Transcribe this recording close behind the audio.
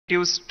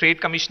representatives,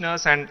 trade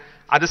commissioners, and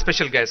other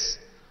special guests.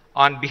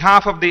 On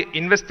behalf of the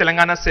Invest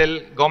Telangana Cell,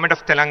 Government of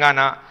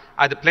Telangana,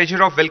 I have the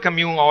pleasure of welcoming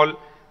you all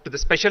to the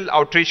special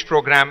outreach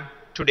program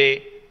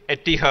today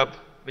at T-Hub,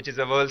 which is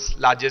the world's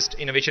largest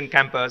innovation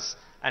campus,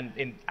 and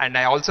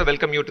I also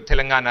welcome you to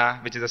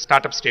Telangana, which is a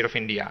startup state of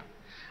India.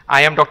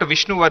 I am Dr.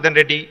 Vishnu Vardhan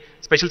Reddy,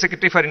 Special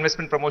Secretary for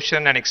Investment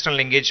Promotion and External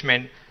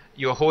Engagement,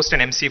 your host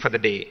and MC for the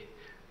day.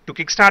 To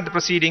kickstart the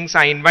proceedings,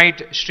 I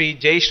invite Shri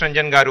Jayesh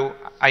Ranjan Garu,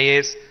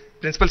 IAS,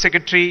 Principal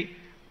Secretary,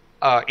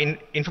 in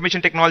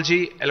Information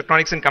Technology,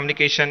 Electronics and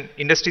Communication,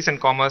 Industries and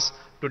Commerce,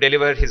 to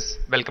deliver his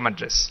welcome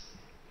address.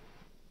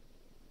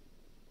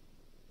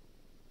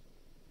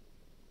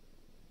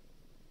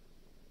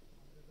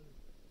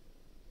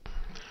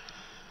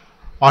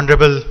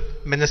 Honorable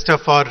Minister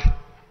for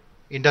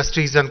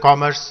Industries and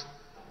Commerce,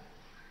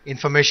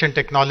 Information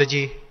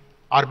Technology,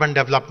 Urban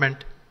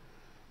Development,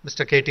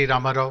 Mr. KT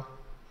Ramarao,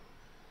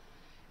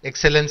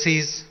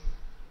 Excellencies,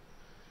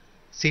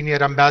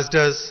 Senior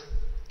Ambassadors,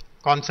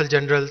 Consul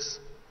Generals,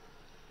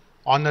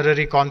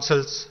 Honorary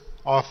Consuls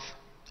of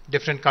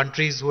different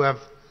countries who have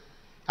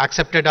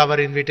accepted our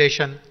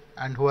invitation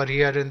and who are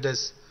here in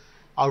this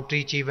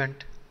outreach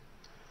event,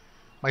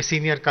 my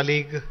senior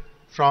colleague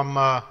from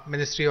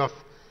Ministry of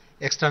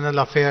External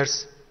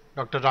Affairs,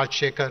 Dr. Raj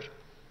Shekhar,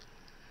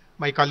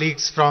 my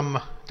colleagues from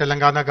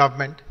Telangana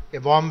government, a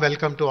warm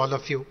welcome to all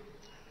of you.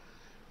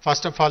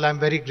 First of all, I am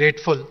very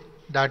grateful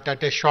that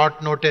at a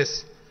short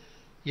notice,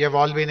 you have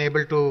all been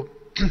able to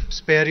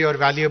spare your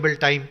valuable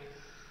time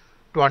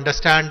to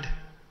understand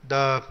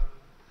the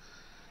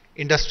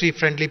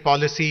industry-friendly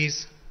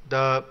policies,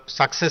 the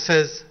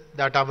successes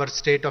that our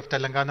state of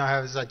Telangana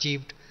has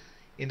achieved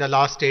in the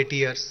last 8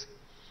 years.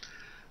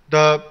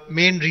 The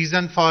main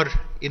reason for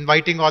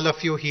inviting all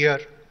of you here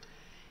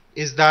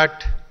is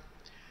that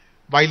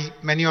while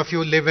many of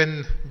you live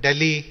in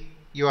Delhi,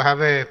 you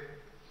have a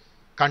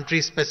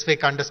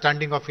country-specific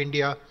understanding of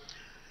India,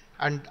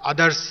 and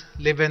others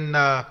live in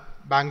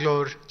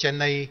Bangalore,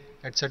 Chennai,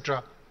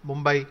 etc.,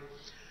 Mumbai,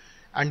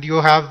 and you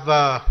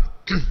have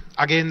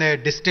again a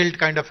distilled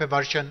kind of a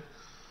version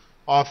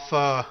of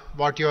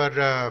what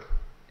your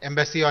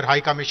embassy or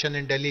High Commission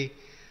in Delhi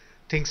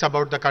thinks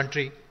about the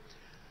country.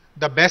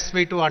 The best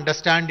way to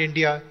understand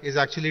India is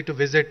actually to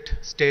visit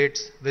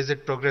states,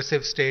 visit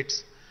progressive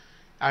states,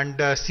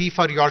 and see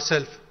for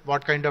yourself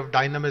what kind of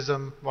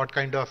dynamism, what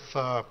kind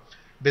of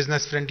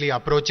business-friendly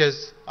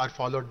approaches are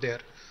followed there.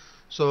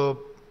 So,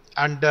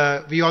 and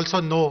we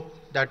also know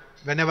that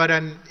whenever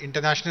an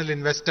international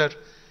investor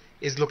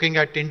is looking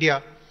at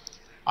India,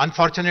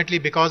 unfortunately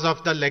because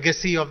of the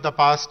legacy of the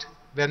past,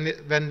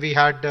 when we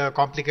had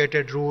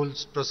complicated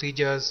rules,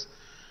 procedures,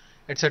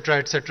 etc.,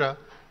 etc.,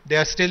 they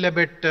are still a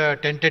bit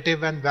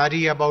tentative and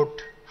wary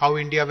about how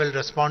India will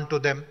respond to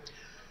them.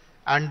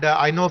 And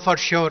I know for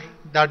sure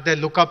that they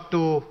look up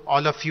to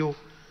all of you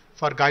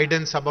for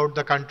guidance about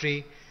the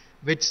country,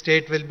 which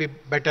state will be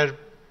better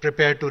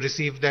prepared to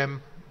receive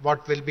them,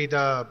 what will be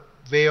the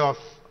way of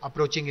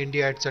approaching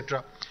India,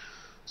 etc.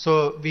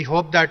 So we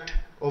hope that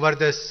over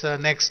this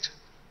next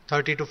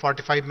 30 to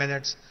 45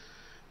 minutes,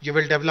 you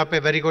will develop a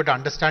very good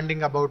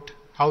understanding about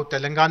how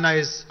Telangana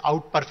is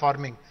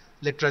outperforming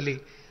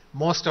literally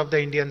most of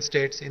the Indian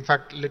states, in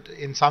fact,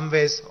 in some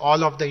ways,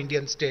 all of the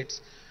Indian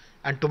states.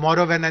 And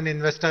tomorrow when an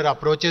investor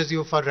approaches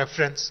you for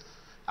reference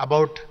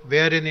about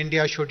where in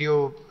India should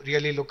you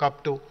really look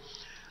up to,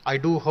 I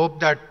do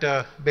hope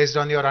that based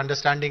on your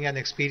understanding and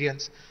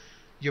experience,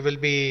 you will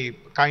be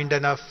kind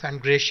enough and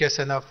gracious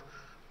enough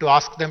to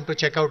ask them to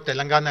check out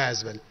Telangana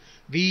as well.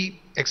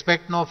 We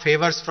expect no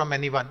favors from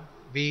anyone.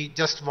 We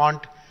just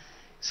want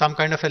some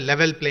kind of a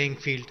level playing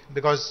field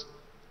because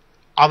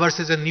ours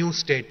is a new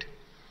state.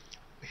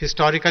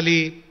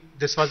 Historically,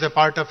 this was a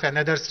part of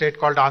another state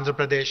called Andhra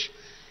Pradesh.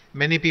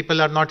 Many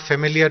people are not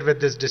familiar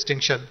with this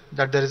distinction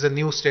that there is a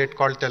new state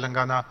called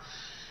Telangana.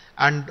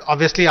 And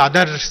obviously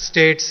other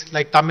states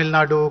like Tamil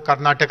Nadu,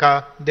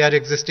 Karnataka, they are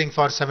existing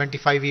for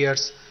 75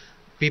 years.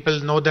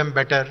 People know them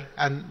better,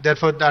 and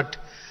therefore that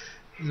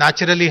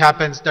naturally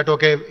happens that,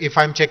 okay, if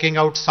I'm checking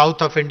out south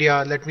of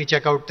India, let me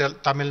check out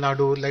Tamil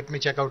Nadu, let me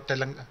check out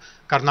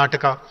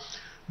Karnataka.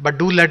 But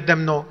do let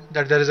them know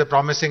that there is a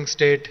promising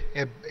state,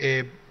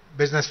 a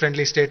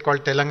business-friendly state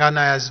called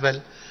Telangana as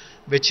well,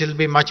 which will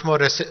be much more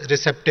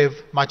receptive,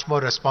 much more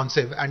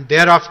responsive. And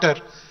thereafter,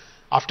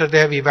 after they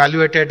have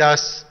evaluated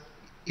us,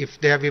 if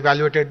they have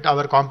evaluated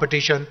our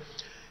competition,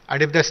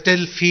 and if they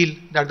still feel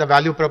that the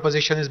value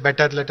proposition is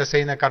better, let us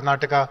say in a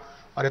Karnataka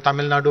or a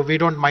Tamil Nadu, we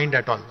don't mind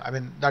at all. I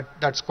mean,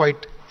 that's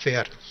quite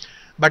fair.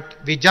 But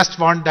we just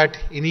want that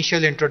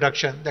initial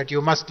introduction that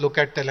you must look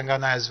at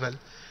Telangana as well.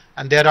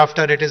 And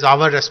thereafter, it is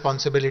our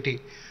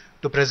responsibility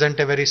to present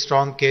a very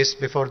strong case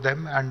before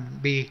them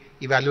and be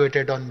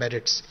evaluated on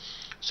merits.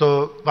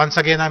 So once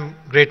again, I'm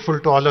grateful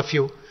to all of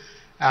you.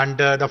 And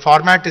the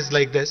format is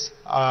like this.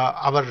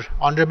 Our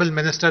Honorable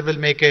Minister will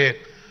make a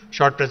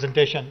short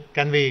presentation.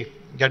 Can we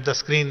get the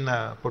screen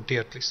put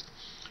here, please?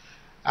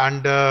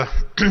 And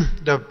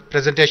the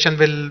presentation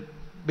will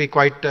be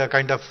quite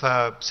kind of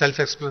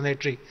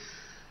self-explanatory.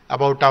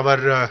 about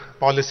our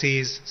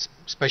policies,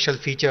 special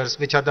features,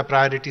 which are the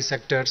priority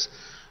sectors,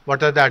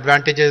 what are the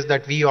advantages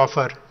that we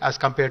offer as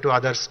compared to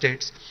other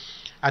states.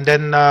 And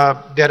then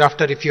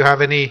thereafter, if you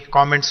have any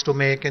comments to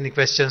make, any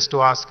questions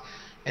to ask,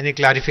 any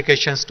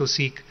clarifications to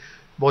seek,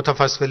 both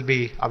of us will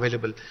be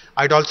available.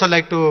 I'd also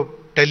like to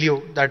tell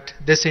you that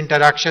this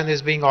interaction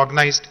is being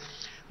organized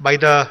by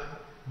a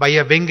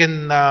wing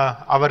in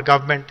our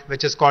government,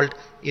 which is called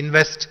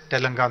Invest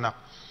Telangana.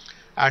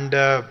 And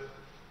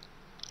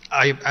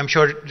I'm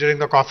sure during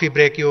the coffee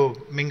break you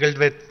mingled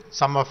with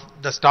some of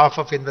the staff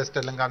of Invest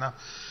Telangana.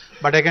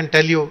 But I can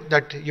tell you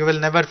that you will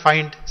never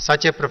find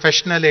such a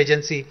professional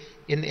agency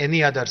in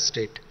any other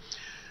state.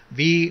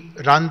 We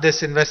run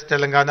this Invest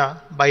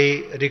Telangana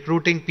by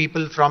recruiting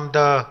people from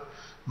the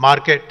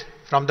market,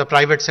 from the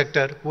private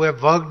sector, who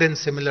have worked in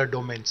similar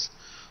domains.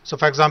 So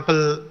for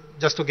example,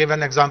 just to give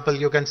an example,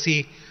 you can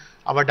see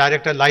our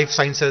Director Life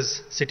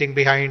Sciences sitting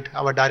behind,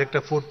 our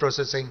Director Food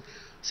Processing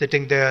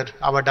sitting there,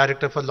 our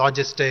Director for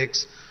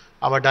Logistics,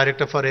 our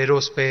Director for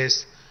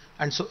Aerospace,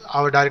 and so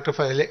our Director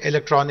for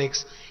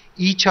Electronics.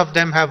 Each of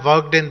them have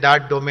worked in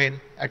that domain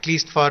at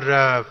least for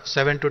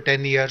 7 to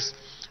 10 years.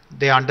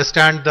 They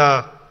understand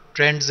the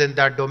trends in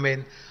that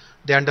domain.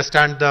 They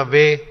understand the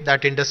way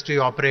that industry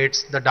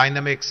operates, the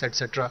dynamics,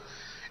 etc.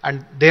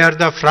 And they are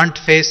the front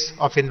face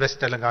of Invest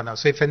Telangana.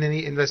 So if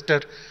any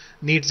investor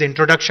needs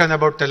introduction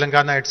about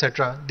Telangana,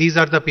 etc., these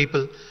are the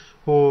people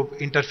who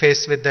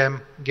interface with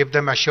them, give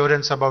them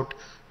assurance about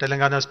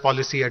Telangana's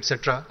policy,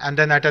 etc. And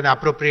then at an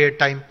appropriate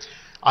time,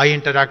 I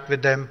interact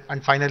with them,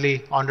 and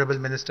finally, Honorable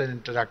Minister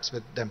interacts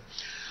with them.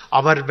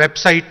 Our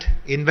website,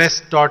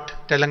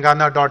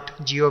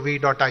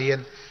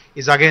 invest.telangana.gov.in,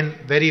 is again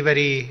very,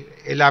 very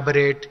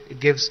elaborate. It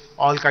gives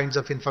all kinds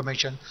of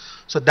information.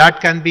 So that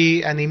can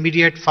be an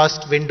immediate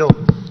first window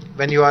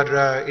when you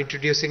are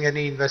introducing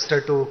any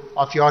investor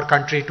of your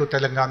country to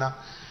Telangana.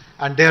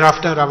 And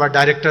thereafter, our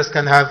directors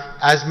can have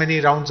as many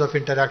rounds of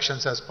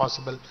interactions as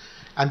possible.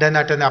 And then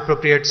at an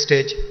appropriate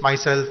stage,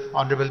 myself,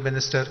 Honorable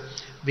Minister,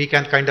 we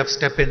can kind of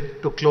step in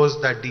to close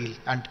that deal.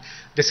 And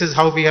this is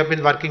how we have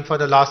been working for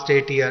the last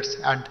 8 years,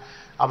 and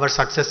our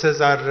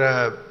successes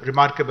are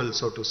remarkable,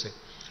 so to say.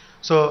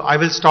 So I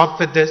will stop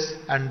with this,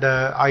 and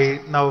I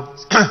now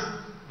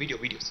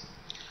videos.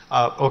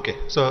 Okay,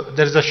 so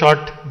there is a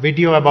short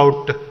video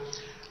about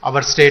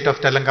our state of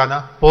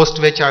Telangana, post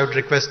which I would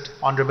request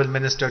Honorable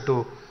Minister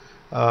to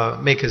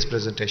make his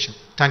presentation.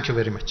 Thank you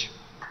very much.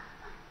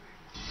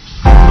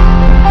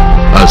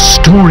 A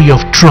story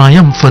of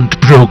triumphant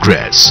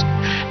progress,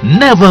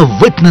 never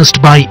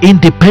witnessed by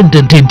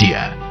independent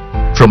India,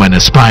 from an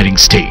aspiring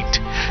state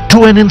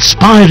to an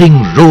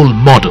inspiring role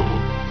model.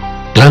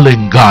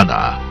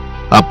 Telangana,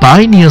 a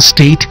pioneer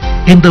state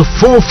in the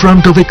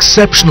forefront of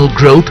exceptional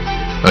growth,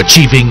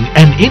 achieving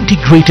an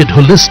integrated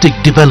holistic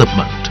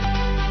development.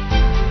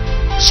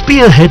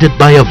 Spearheaded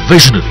by a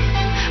visionary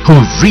who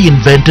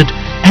reinvented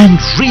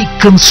and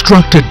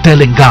reconstructed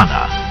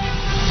Telangana.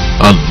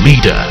 A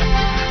leader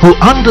who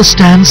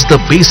understands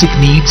the basic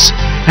needs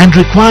and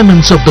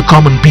requirements of the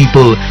common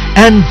people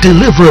and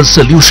delivers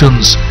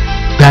solutions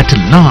that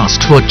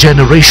last for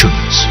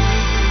generations.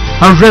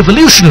 A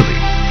revolutionary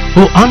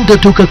who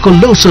undertook a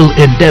colossal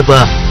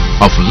endeavor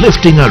of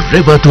lifting a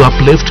river to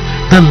uplift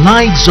the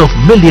lives of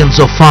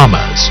millions of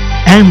farmers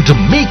and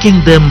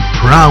making them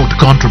proud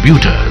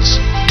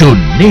contributors to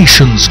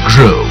nation's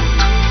growth.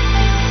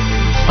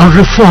 A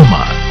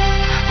reformer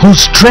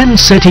whose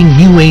trend-setting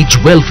new age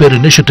welfare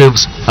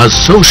initiatives are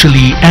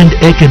socially and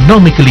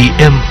economically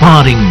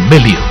empowering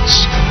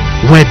millions,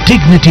 where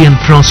dignity and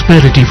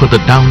prosperity for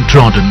the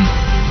downtrodden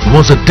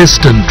was a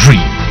distant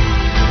dream.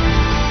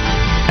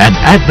 An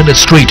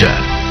administrator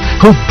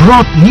who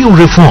brought new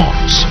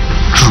reforms,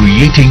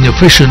 creating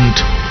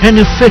efficient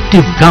and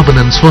effective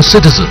governance for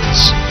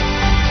citizens.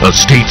 A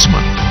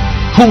statesman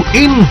who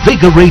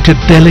invigorated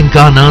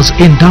Telangana's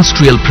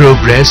industrial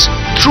progress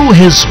through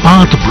his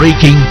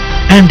path-breaking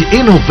and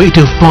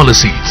innovative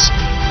policies.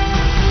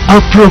 A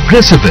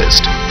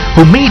progressivist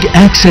who made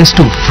access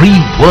to free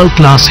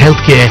world-class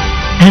healthcare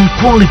and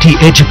quality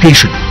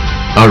education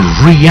a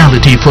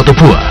reality for the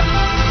poor.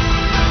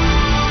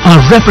 A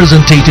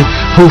representative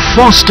who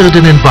fostered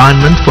an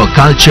environment for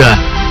culture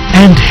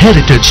and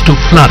heritage to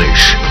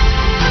flourish.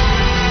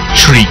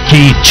 Shri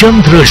K.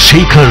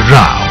 Chandrasekhar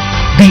Rao,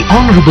 the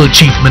Honorable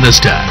Chief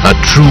Minister, a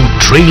true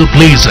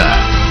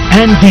trailblazer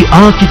and the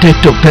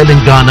architect of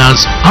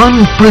Telangana's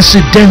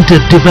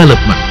unprecedented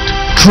development.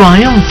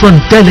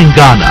 Triumphant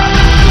Telangana.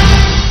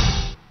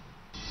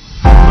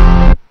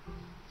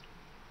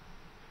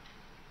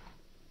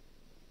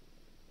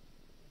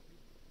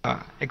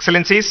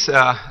 Excellencies,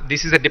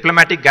 this is a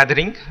diplomatic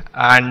gathering,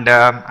 and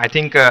I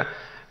think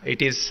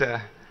it is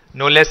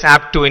no less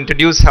apt to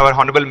introduce our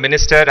Honorable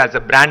Minister as a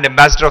brand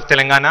ambassador of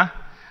Telangana,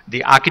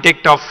 the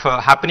architect of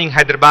happening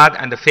Hyderabad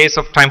and the face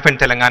of triumphant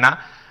Telangana.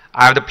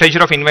 I have the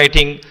pleasure of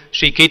inviting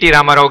Shri KT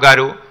Ramarao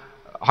Garu,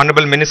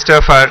 Honorable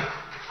Minister for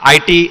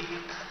IT,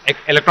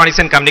 Electronics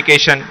and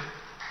Communication,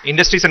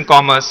 Industries and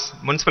Commerce,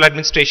 Municipal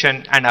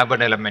Administration and Urban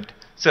Development.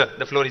 Sir,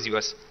 the floor is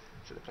yours.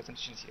 So the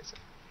presentation is here, sir.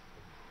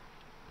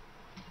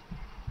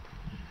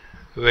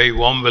 A very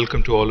warm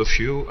welcome to all of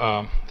you.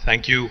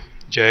 Thank you,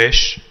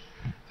 Jayesh.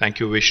 Thank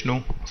you,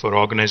 Vishnu, for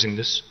organizing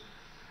this.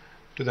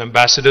 To the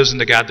ambassadors in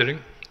the gathering,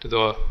 to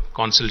the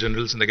consul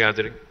generals in the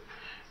gathering,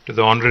 to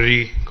the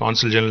honorary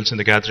consul generals in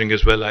the gathering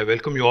as well, I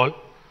welcome you all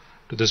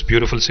to this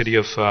beautiful city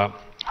of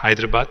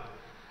Hyderabad.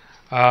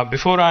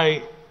 Before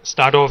I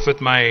start off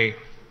with my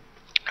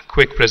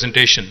quick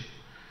presentation,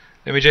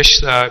 let me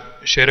just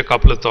share a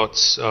couple of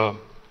thoughts.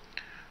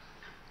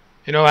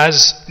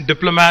 As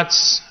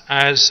diplomats,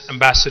 as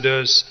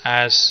ambassadors,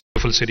 as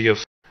beautiful city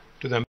of,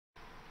 to them,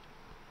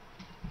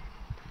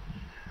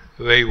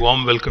 a very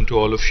warm welcome to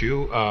all of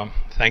you.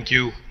 Thank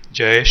you,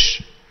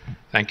 Jayesh.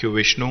 Thank you,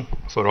 Vishnu,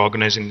 for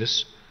organizing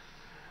this.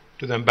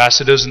 To the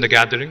ambassadors in the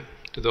gathering,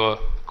 to the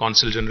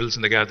consul generals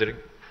in the gathering,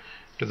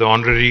 to the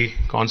honorary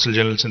consul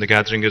generals in the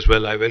gathering as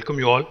well, I welcome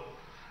you all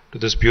to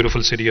this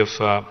beautiful city of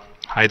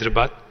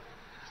Hyderabad.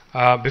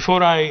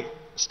 Before I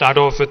start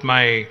off with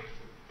my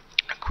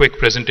quick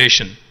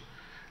presentation,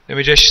 let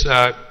me just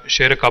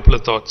share a couple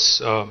of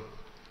thoughts.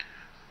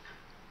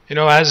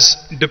 As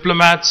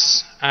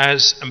diplomats,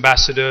 as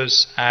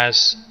ambassadors,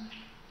 as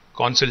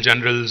consul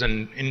generals,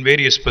 and in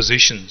various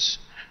positions,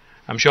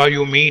 I'm sure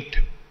you meet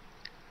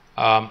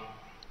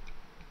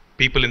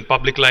people in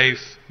public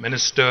life,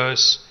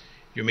 ministers,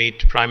 you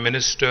meet prime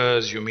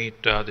ministers, you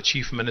meet the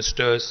chief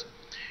ministers,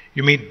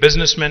 you meet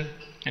businessmen,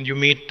 and you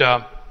meet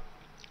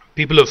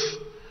people of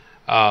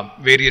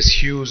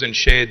various hues and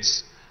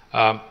shades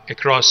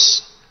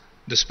across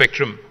the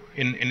spectrum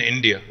in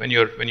India when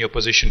you're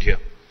positioned here.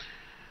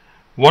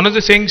 One of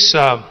the things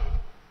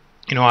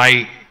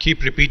I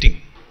keep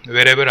repeating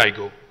wherever I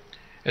go,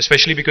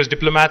 especially because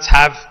diplomats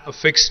have a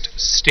fixed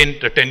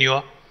stint, a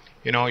tenure.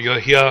 You're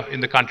here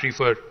in the country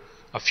for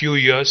a few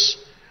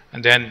years,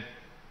 and then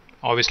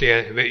obviously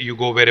you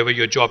go wherever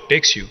your job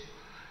takes you.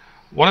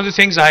 One of the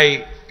things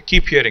I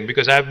keep hearing,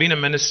 because I've been a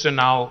minister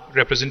now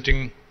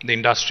representing the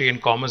Industry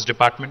and Commerce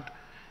Department,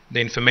 the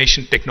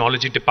Information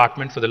Technology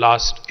Department for the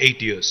last 8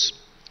 years.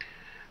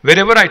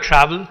 Wherever I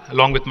travel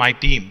along with my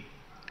team,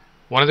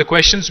 one of the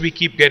questions we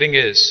keep getting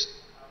is,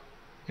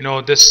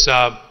 this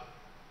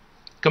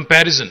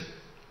comparison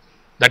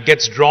that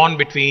gets drawn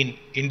between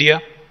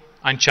India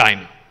and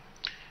China.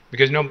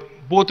 Because,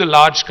 both are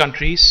large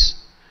countries,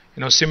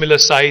 similar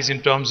size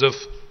in terms of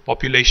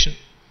population.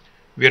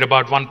 We are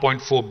about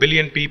 1.4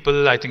 billion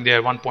people. I think they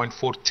are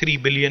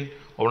 1.43 billion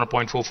or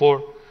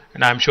 1.44.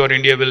 And I'm sure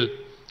India will,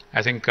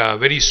 I think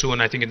very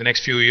soon, I think in the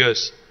next few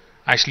years,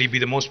 actually be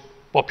the most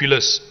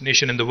populous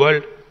nation in the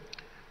world.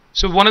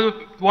 So one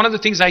of the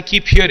things I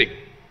keep hearing,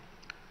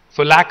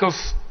 for lack of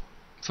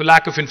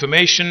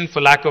information,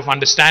 for lack of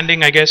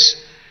understanding, I guess,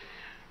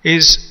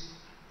 is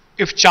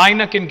if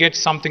China can get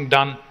something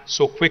done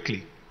so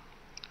quickly,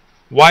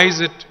 why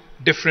is it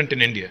different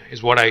in India,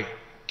 is what I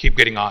keep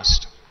getting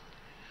asked.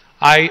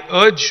 I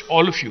urge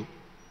all of you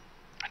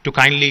to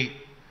kindly,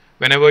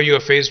 whenever you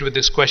are faced with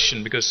this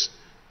question, because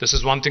this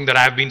is one thing that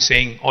I have been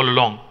saying all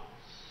along,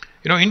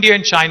 India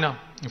and China,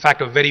 in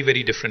fact, are very,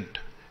 very different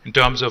in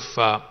terms of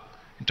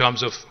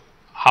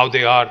how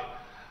they are,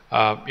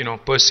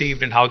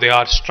 perceived and how they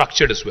are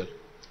structured as well.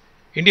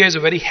 India is a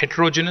very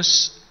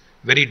heterogeneous,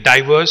 very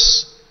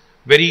diverse,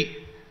 very,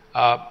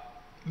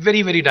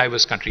 very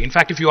diverse country. In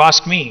fact, if you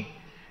ask me,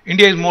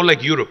 India is more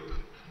like Europe,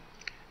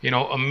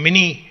 a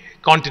mini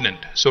continent,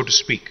 so to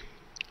speak,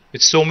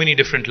 with so many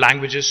different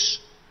languages,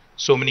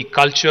 so many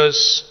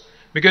cultures.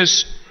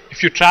 Because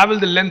if you travel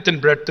the length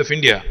and breadth of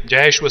India,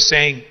 Jayesh was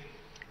saying,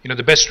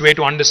 the best way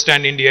to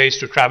understand India is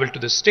to travel to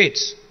the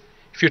states.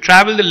 If you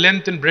travel the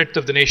length and breadth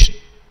of the nation,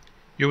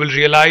 you will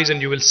realize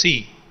and you will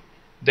see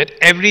that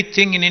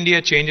everything in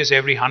India changes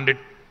every 100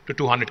 to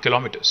 200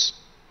 kilometers.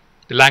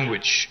 The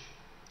language,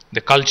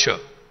 the culture,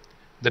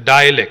 the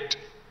dialect,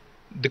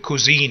 the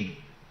cuisine,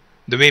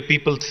 the way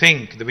people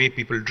think, the way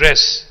people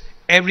dress,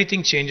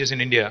 everything changes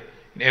in India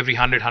in every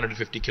 100,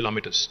 150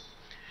 kilometers.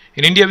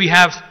 In India, we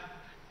have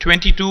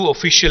 22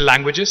 official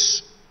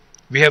languages.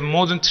 We have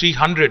more than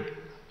 300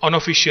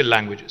 unofficial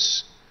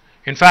languages.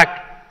 In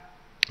fact,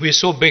 we are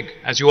so big,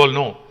 as you all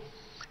know.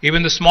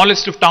 Even the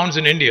smallest of towns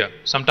in India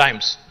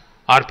sometimes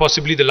are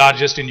possibly the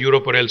largest in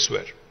Europe or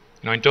elsewhere,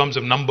 in terms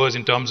of numbers,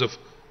 in terms of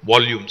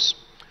volumes.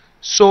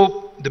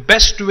 So the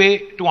best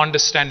way to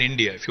understand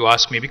India, if you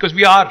ask me, because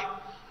we are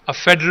a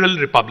federal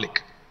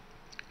republic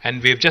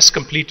and we have just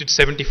completed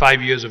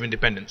 75 years of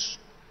independence.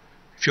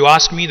 If you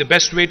ask me, the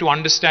best way to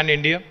understand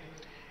India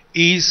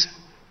is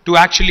to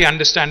actually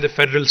understand the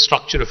federal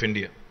structure of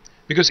India.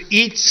 Because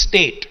each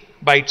state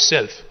by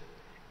itself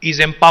is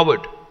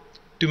empowered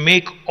to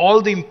make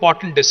all the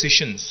important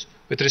decisions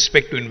with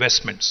respect to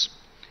investments.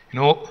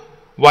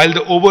 While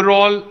the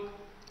overall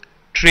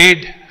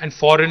trade and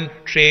foreign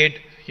trade,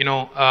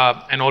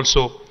 and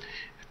also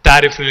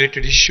tariff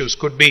related issues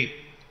could be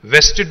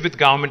vested with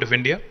Government of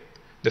India,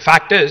 the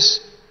fact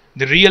is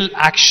the real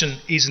action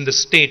is in the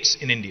states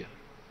in India.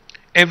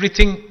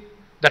 Everything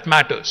that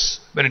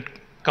matters when it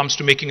comes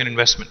to making an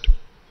investment,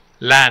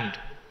 land,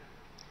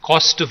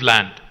 cost of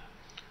land,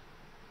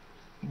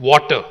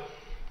 water,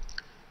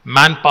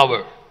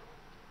 manpower,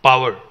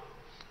 power,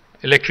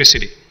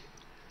 electricity,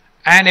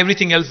 and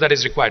everything else that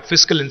is required,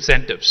 fiscal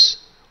incentives.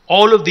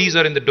 All of these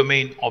are in the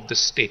domain of the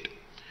state.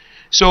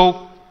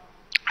 So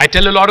I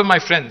tell a lot of my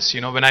friends,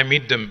 when I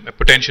meet them,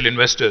 potential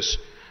investors,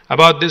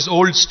 about this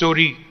old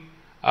story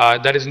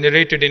that is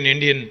narrated in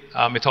Indian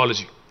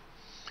mythology.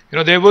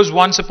 There was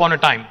once upon a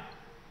time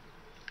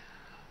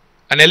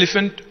an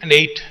elephant and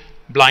 8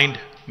 blind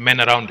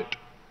men around it.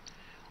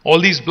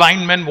 All these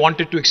blind men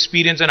wanted to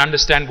experience and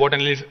understand what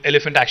an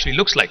elephant actually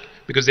looks like,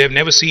 because they have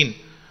never seen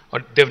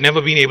or they've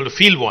never been able to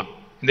feel one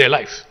in their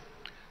life.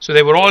 So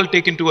they were all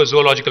taken to a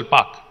zoological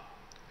park,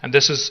 and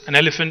this is an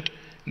elephant.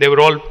 They were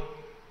all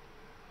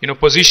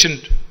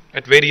positioned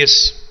at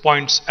various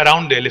points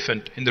around the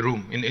elephant in the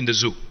room, in the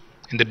zoo,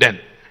 in the den.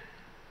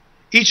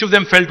 Each of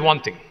them felt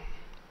one thing.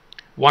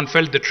 One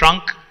felt the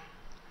trunk,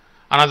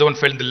 another one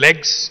felt the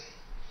legs,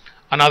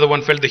 another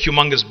one felt the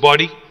humongous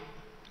body,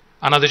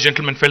 another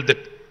gentleman felt the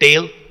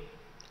tail,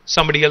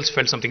 somebody else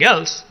felt something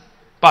else.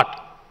 But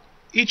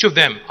each of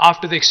them,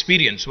 after the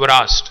experience, were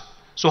asked,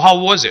 so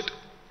how was it?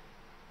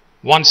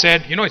 One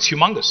said, it's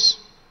humongous.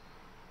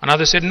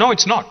 Another said, no,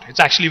 it's not. It's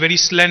actually very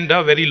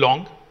slender, very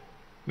long,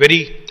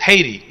 very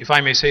hairy, if I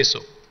may say so.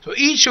 So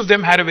each of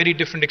them had a very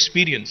different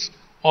experience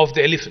of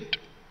the elephant.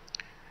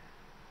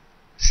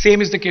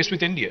 Same is the case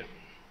with India.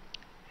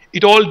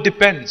 It all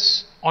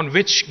depends on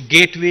which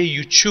gateway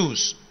you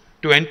choose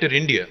to enter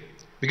India.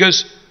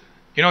 Because,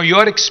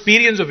 your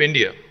experience of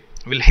India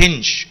will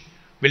hinge,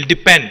 will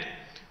depend,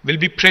 will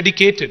be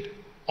predicated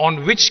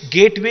on which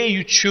gateway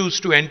you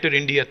choose to enter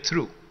India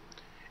through.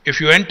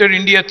 If you enter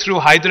India through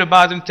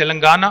Hyderabad and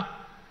Telangana,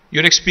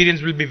 your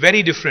experience will be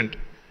very different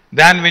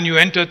than when you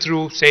enter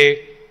through,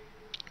 say,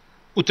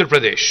 Uttar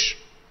Pradesh.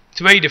 It's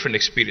a very different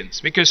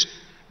experience, because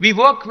we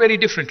work very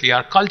differently.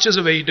 Our cultures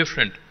are very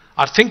different.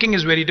 Our thinking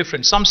is very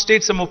different. Some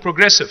states are more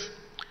progressive.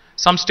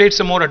 Some states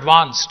are more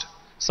advanced.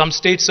 Some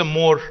states are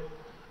more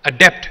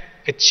adept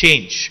at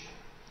change.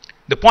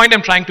 The point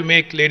I'm trying to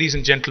make, ladies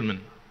and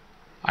gentlemen,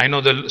 I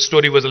know the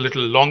story was a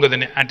little longer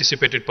than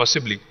anticipated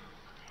possibly,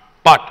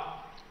 but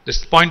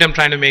this point I'm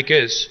trying to make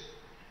is,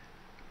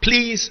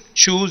 please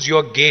choose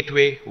your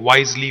gateway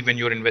wisely when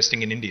you're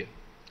investing in India.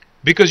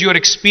 Because your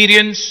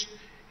experience,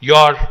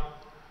 your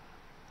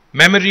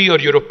memory or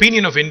your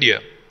opinion of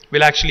India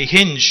will actually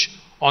hinge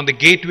on the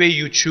gateway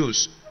you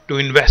choose to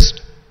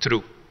invest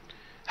through.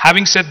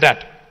 Having said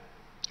that,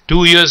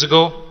 2 years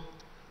ago,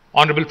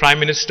 Honorable Prime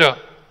Minister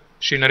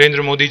Shri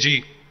Narendra Modi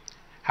ji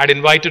had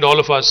invited all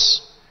of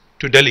us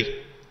to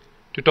Delhi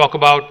to talk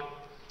about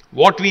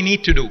what we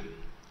need to do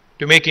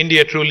to make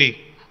India truly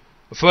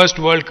a first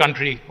world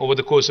country over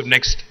the course of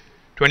next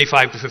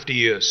 25 to 50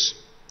 years.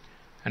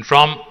 And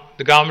from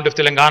the government of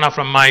Telangana,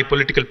 from my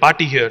political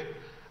party here,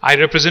 I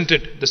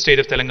represented the state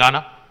of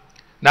Telangana.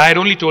 Now I had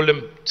only told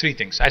him 3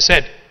 things. I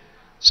said,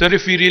 sir,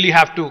 if we really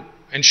have to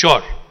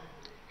ensure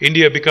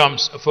India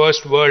becomes a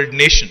first world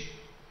nation,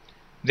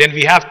 then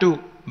we have to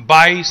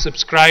buy,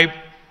 subscribe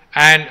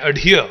and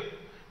adhere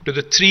to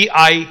the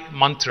 3I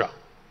mantra.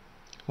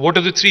 What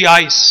are the 3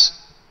 I's?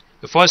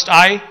 The first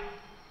I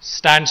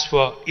stands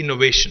for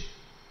innovation.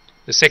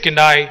 The second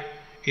I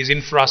is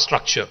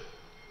infrastructure.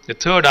 The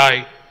third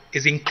I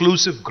is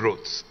inclusive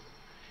growth.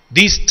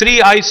 These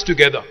 3 I's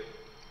together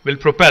will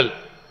propel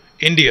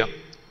India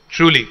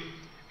truly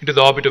into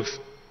the orbit of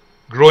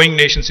growing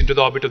nations, into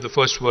the orbit of the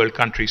first world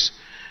countries.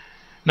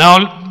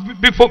 Now,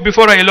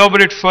 before I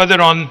elaborate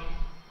further on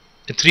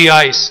the 3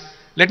 I's,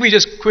 let me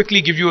just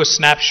quickly give you a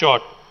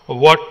snapshot of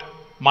what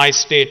my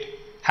state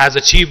has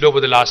achieved over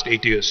the last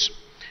 8 years.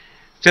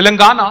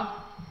 Telangana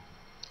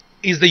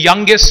is the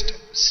youngest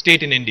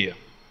state in India.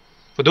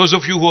 For those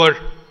of you who are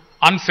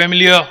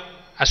unfamiliar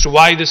as to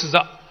why this is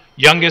the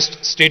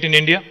youngest state in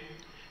India,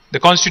 the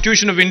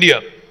Constitution of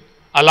India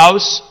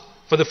allows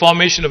for the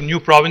formation of new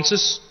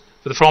provinces,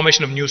 for the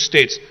formation of new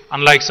states,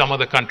 unlike some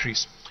other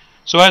countries.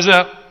 So as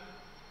a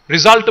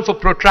result of a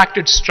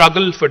protracted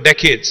struggle for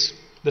decades,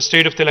 the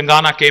state of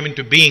Telangana came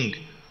into being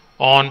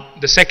on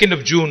the 2nd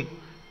of June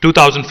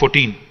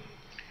 2014.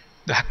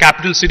 The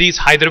capital city is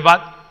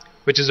Hyderabad,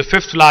 which is the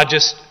 5th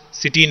largest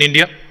city in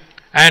India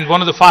and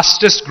one of the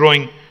fastest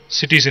growing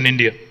cities in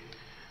India.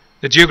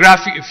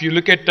 If you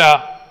look at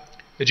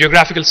the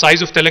geographical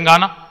size of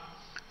Telangana,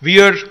 we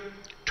are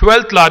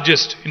 12th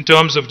largest in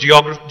terms of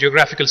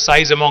geographical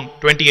size among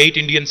 28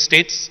 Indian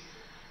states.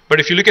 But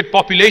if you look at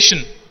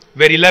population,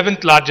 we're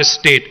 11th largest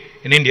state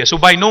in India. So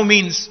by no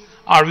means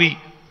are we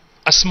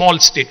a small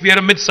state. We are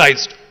a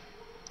mid-sized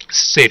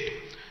state.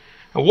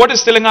 Now, what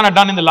has Telangana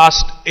done in the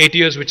last 8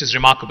 years which is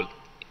remarkable?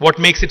 What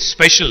makes it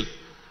special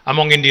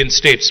among Indian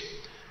states?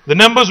 The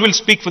numbers will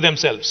speak for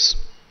themselves.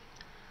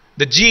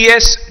 The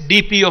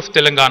GSDP of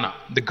Telangana,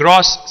 the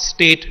gross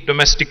state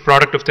domestic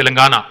product of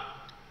Telangana,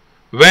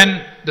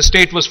 when the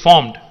state was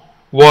formed,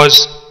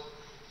 was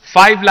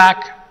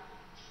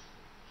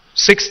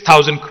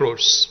 5,06,000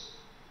 crores.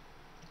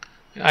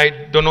 I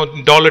don't know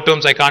in dollar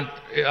terms. I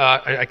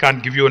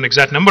can't give you an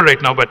exact number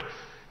right now, but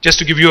just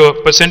to give you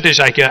a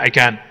percentage, I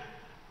can.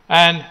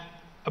 And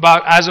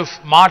about as of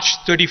March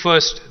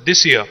 31st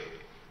this year,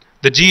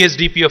 The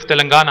GSDP of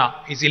Telangana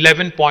is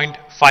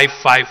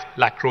 11.55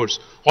 lakh crores,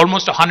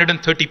 almost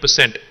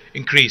 130%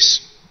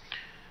 increase.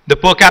 The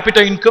per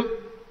capita income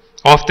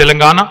of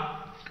Telangana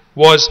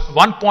was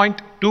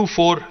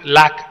 1.24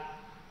 lakh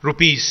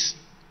rupees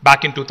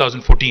back in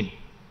 2014.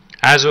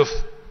 As of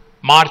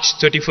March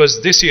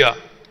 31st this year,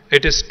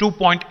 it is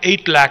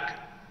 2.8 lakh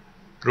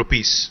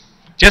rupees.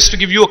 Just to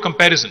give you a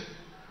comparison,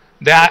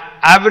 the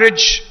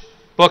average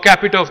per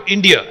capita of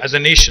India as a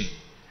nation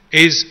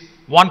is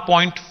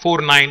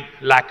 1.49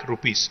 lakh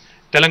rupees.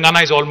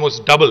 Telangana is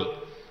almost double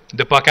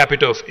the per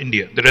capita of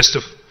India, the rest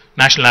of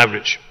national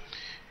average.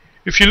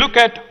 If you look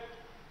at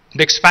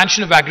the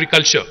expansion of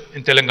agriculture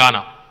in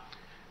Telangana,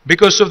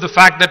 because of the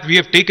fact that we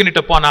have taken it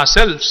upon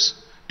ourselves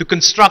to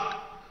construct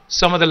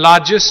some of the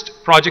largest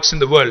projects in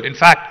the world. In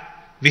fact,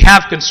 we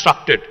have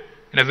constructed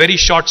in a very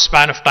short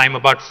span of time,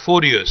 about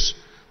 4 years,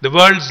 the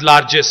world's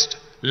largest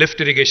lift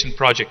irrigation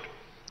project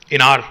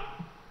in our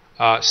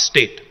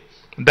state.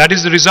 That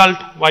is the result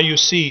why you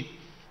see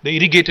the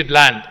irrigated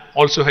land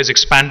also has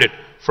expanded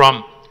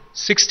from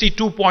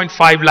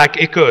 62.5 lakh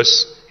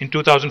acres in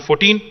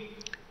 2014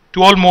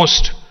 to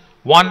almost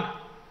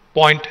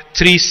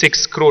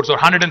 1.36 crores or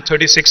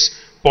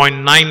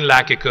 136.9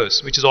 lakh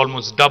acres, which is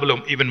almost double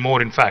or even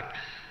more in fact.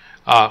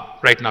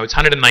 Right now it's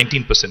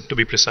 119% to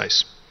be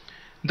precise.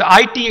 The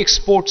IT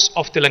exports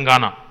of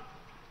Telangana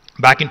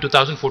back in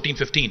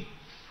 2014-15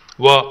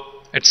 were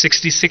at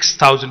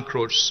 66,000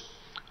 crores,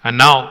 and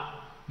now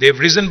they've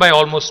risen by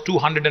almost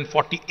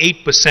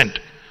 248%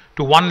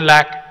 to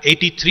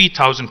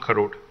 1,83,000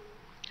 crore.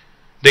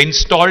 The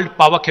installed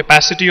power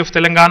capacity of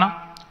Telangana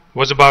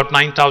was about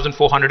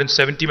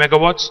 9,470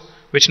 megawatts,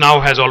 which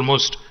now has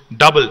almost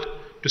doubled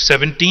to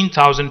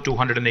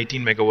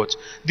 17,218 megawatts.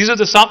 These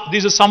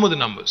are some of the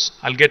numbers.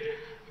 I'll get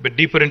a bit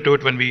deeper into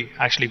it when we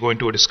actually go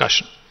into a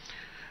discussion.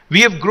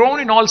 We have grown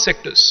in all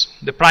sectors: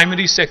 the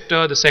primary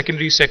sector, the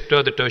secondary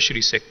sector, the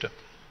tertiary sector.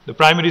 The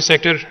primary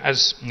sector,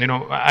 as you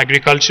know,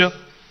 agriculture,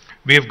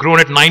 we have grown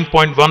at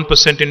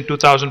 9.1% in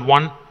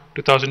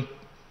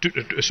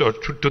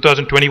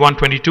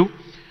 2021-22,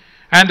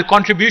 and the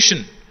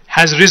contribution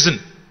has risen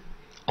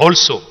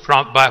also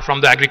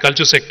from the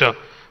agriculture sector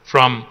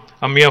from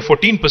a mere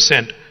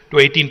 14% to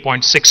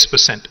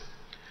 18.6%.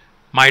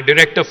 My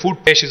director,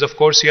 Food Pesh, is of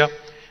course here.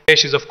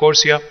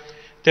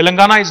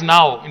 Telangana is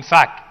now, in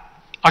fact,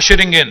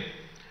 ushering in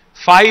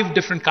 5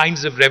 different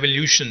kinds of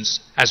revolutions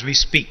as we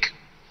speak.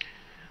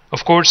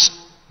 Of course,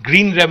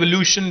 green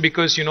revolution,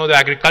 because you know the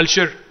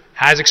agriculture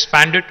has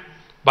expanded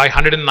by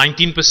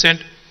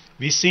 119%.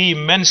 We see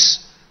immense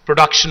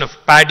production of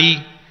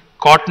paddy,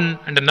 cotton,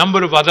 and a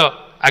number of other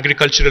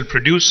agricultural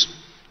produce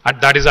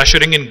that is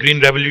ushering in green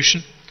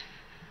revolution.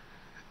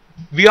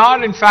 We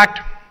are in fact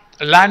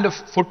a land of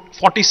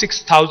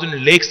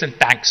 46,000 lakes and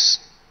tanks,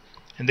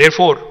 and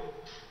therefore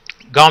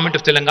government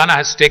of Telangana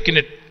has taken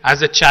it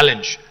as a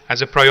challenge,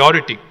 as a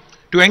priority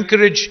to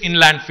encourage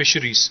inland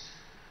fisheries,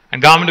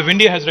 and government of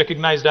India has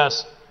recognized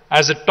us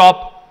as a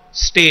top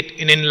state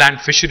in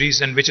inland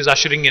fisheries, and which is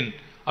ushering in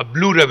a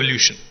blue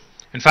revolution.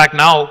 In fact,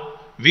 now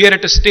we are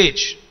at a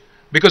stage,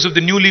 because of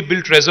the newly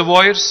built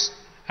reservoirs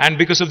and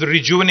because of the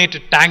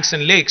rejuvenated tanks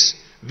and lakes,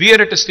 we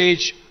are at a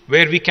stage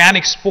where we can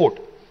export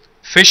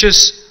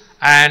fishes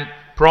and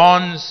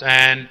prawns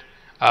and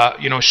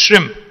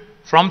shrimp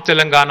from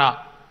Telangana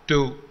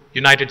to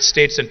United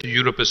States and to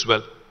Europe as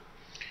well.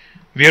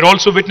 We are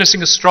also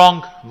witnessing a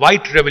strong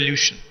white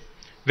revolution.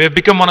 We have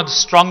become one of the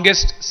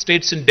strongest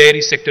states in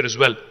dairy sector as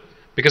well,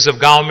 because of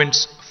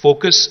government's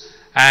focus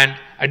and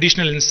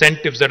additional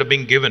incentives that are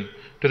being given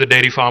to the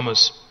dairy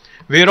farmers.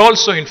 We are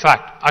also in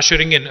fact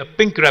ushering in a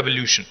pink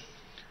revolution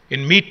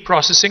in meat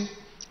processing,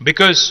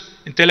 because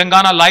in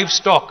Telangana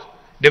livestock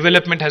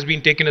development has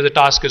been taken as a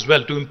task as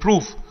well to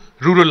improve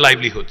rural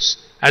livelihoods.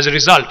 As a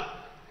result,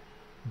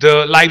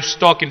 the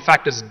livestock in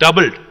fact has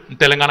doubled in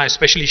Telangana,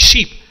 especially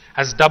sheep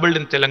has doubled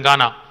in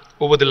Telangana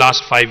over the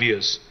last 5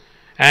 years.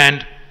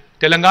 And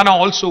Telangana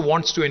also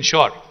wants to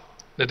ensure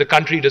that the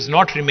country does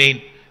not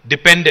remain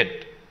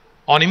dependent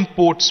on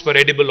imports for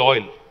edible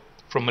oil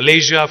from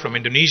Malaysia, from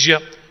Indonesia.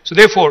 So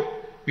therefore,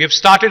 we have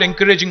started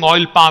encouraging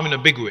oil palm in a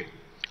big way.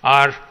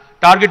 Our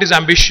target is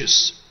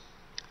ambitious: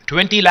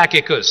 20 lakh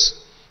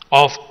acres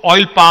of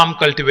oil palm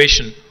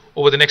cultivation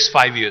over the next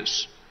 5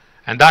 years.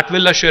 And that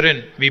will usher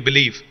in, we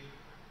believe,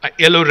 a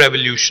yellow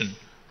revolution,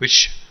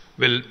 which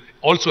will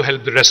also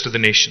help the rest of the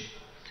nation.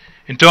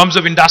 In terms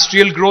of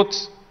industrial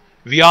growth,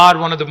 we are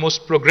one of the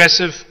most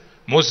progressive,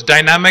 most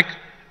dynamic,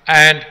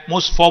 and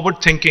most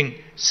forward-thinking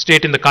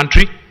state in the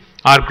country.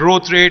 Our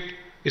growth rate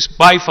is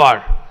by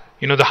far,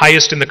 the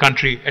highest in the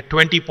country at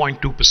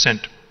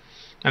 20.2%.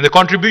 And the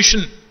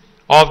contribution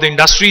of the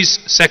industries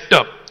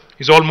sector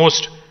is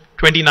almost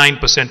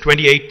 29%,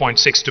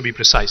 28.6% to be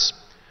precise.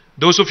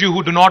 Those of you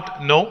who do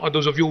not know, or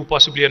those of you who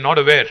possibly are not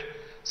aware,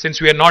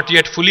 since we are not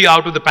yet fully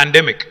out of the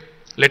pandemic,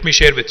 let me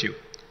share with you.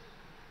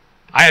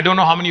 I don't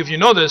know how many of you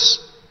know this,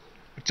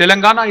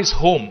 Telangana is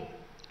home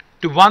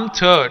to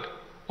 1/3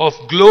 of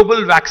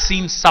global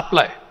vaccine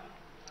supply.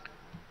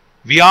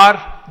 We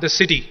are the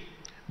city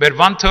where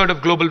 1/3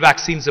 of global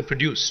vaccines are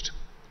produced.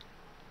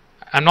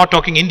 I'm not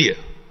talking India,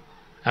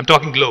 I'm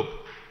talking globe.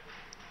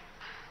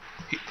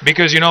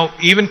 Because,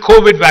 even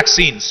COVID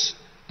vaccines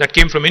that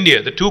came from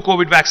India, the 2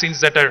 COVID vaccines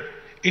that are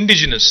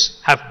indigenous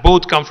have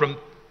both come from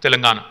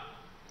Telangana.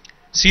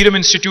 Serum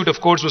Institute,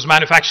 of course, was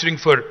manufacturing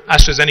for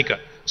AstraZeneca,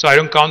 so I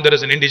don't count that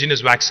as an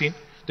indigenous vaccine.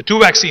 The 2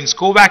 vaccines,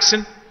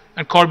 Covaxin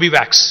and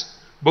Corbevax,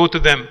 both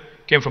of them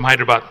came from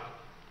Hyderabad.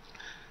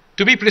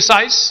 To be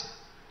precise,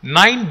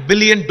 9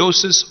 billion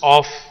doses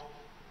of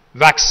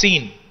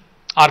vaccine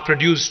are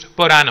produced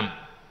per annum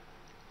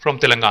from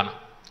Telangana.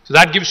 So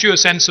that gives you a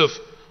sense of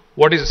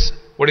what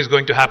is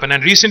going to happen.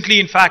 And recently,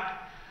 in fact,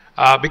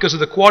 because of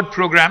the Quad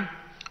program,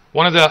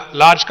 one of the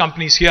large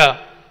companies here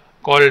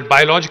called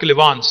Biological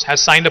Advance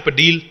has signed up a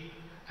deal,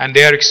 and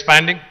they are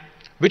expanding,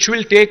 which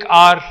will take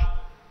our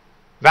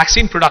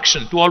vaccine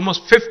production to almost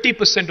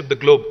 50% of the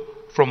globe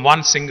from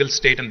one single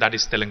state, and that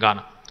is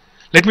Telangana.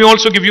 Let me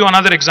also give you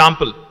another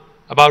example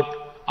about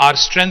our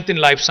strength in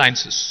life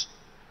sciences.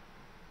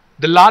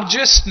 The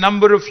largest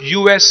number of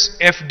US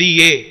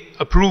FDA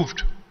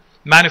approved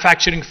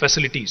manufacturing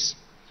facilities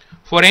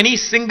for any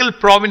single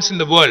province in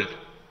the world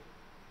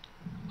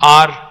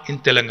are in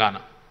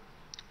Telangana.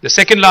 The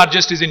second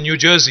largest is in New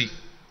Jersey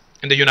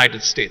in the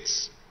United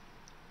States.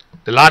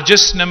 The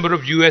largest number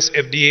of US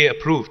FDA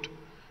approved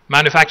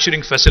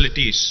manufacturing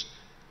facilities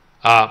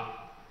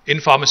in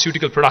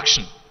pharmaceutical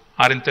production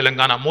are in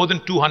Telangana. More than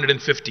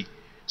 250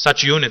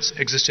 such units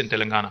exist in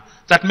Telangana.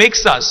 That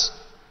makes us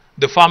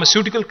the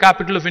pharmaceutical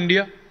capital of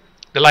India,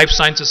 the life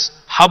sciences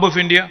hub of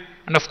India,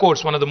 and of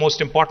course one of the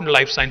most important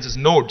life sciences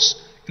nodes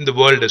in the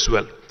world as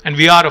well. And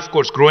we are, of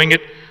course, growing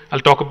it.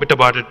 I'll talk a bit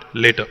about it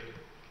later.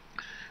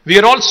 We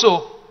are also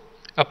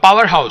a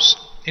powerhouse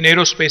in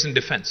aerospace and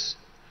defense.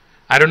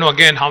 I don't know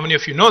again how many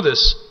of you know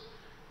this,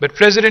 but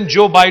President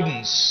Joe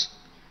Biden's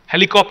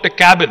helicopter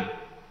cabin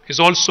is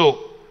also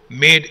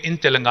made in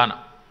Telangana.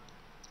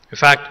 In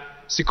fact,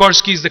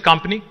 Sikorsky is the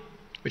company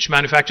which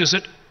manufactures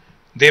it.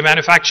 They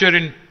manufacture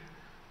in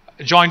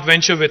a joint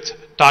venture with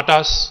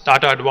Tata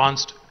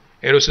Advanced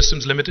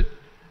Aerosystems Limited,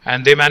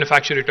 and they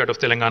manufacture it out of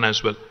Telangana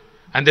as well.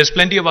 And there's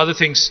plenty of other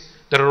things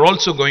that are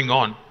also going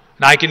on.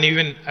 And I can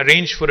even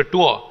arrange for a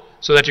tour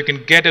so that you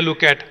can get a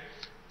look at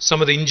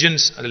some of the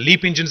engines, the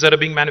LEAP engines that are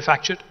being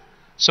manufactured,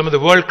 some of the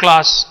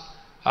world-class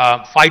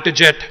fighter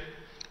jet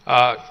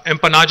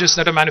empennages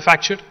that are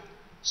manufactured,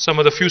 some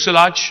of the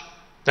fuselage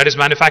that is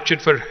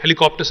manufactured for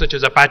helicopters such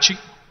as Apache,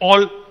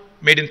 all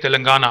made in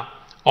Telangana,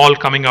 all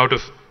coming out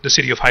of the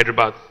city of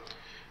Hyderabad.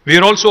 We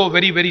are also a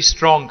very, very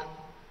strong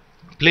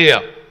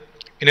player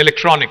in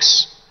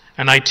electronics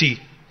and IT.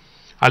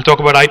 I'll talk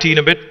about IT in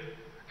a bit.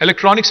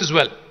 Electronics as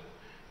well.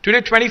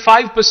 Today,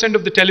 25%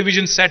 of the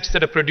television sets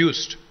that are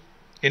produced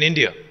in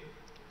India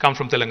come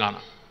from Telangana.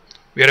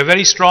 We have a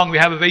very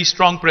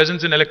strong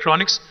presence in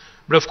electronics,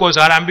 but of course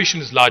our ambition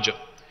is larger.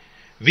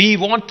 We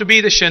want to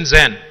be the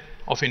Shenzhen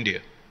of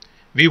India.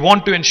 We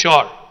want to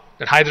ensure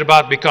that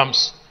Hyderabad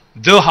becomes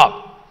the hub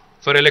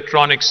for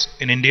electronics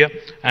in India,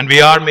 and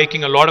we are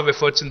making a lot of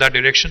efforts in that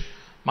direction.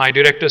 My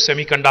director,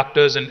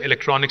 Semiconductors and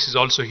Electronics, is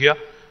also here.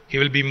 He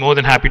will be more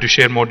than happy to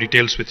share more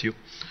details with you.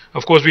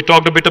 Of course, we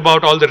talked a bit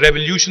about all the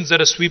revolutions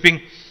that are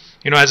sweeping,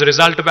 as a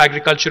result of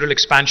agricultural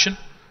expansion,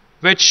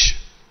 which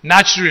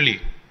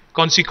naturally,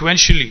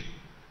 consequentially,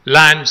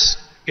 lands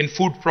in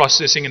food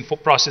processing and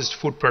processed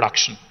food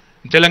production.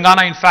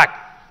 Telangana, in fact,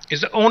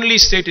 is the only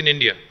state in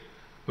India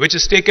which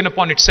has taken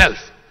upon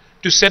itself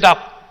to set up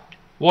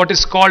what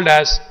is called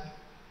as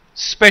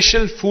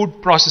Special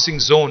Food Processing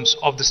Zones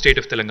of the state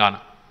of Telangana,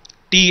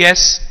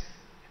 TSSFZ.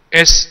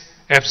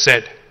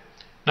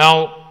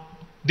 Now,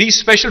 these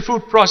special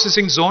food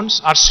processing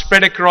zones are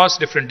spread across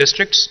different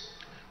districts,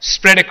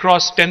 spread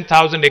across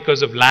 10,000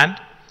 acres of land,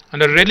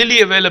 and are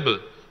readily available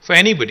for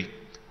anybody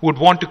who would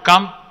want to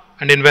come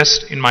and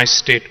invest in my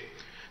state.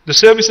 The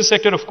services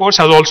sector, of course,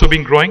 has also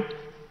been growing.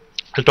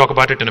 I'll talk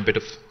about it in a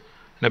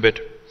bit.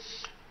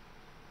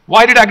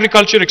 Why did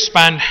agriculture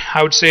expand?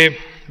 I would say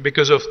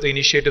because of the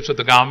initiatives of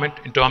the government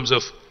in terms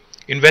of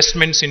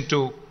investments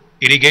into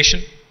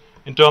irrigation,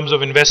 in terms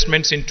of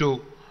investments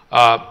into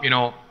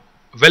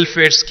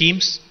welfare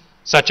schemes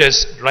such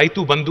as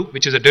Raitu Bandhu,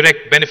 which is a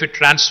direct benefit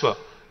transfer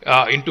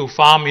into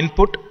farm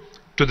input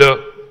to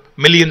the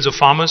millions of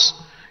farmers,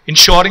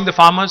 ensuring the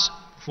farmers,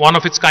 one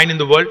of its kind in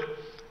the world.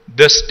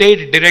 The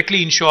state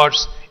directly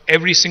insures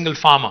every single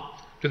farmer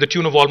to the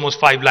tune of almost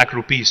 5 lakh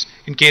rupees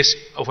in case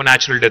of a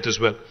natural death as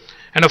well.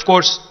 And of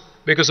course,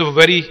 because of a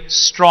very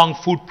strong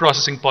food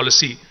processing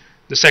policy,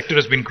 the sector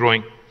has been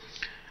growing.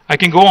 I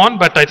can go on,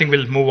 but I think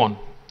we'll move on.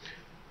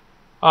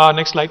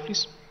 Next slide,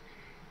 please.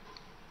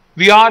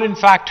 We are, in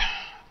fact,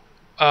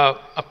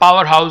 a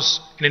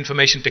powerhouse in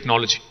information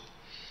technology.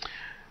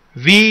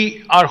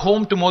 We are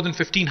home to more than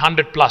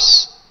 1,500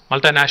 plus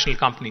multinational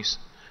companies.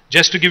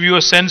 Just to give you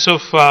a sense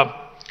of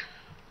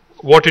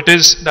what it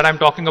is that I'm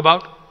talking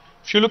about,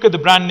 if you look at the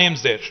brand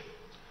names there,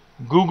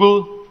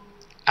 Google,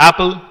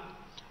 Apple,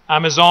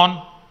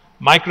 Amazon,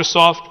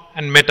 Microsoft,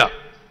 and Meta,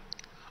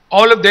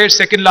 all of their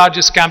second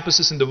largest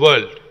campuses in the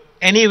world,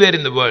 anywhere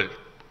in the world,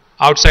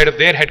 outside of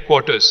their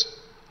headquarters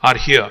are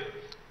here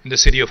in the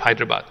city of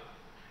Hyderabad.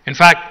 In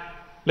fact,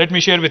 let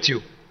me share with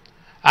you,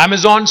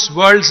 Amazon's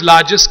world's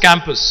largest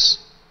campus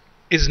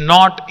is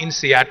not in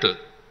Seattle,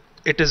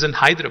 it is in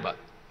Hyderabad.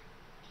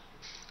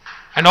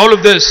 And all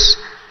of this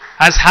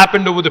has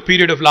happened over the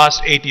period of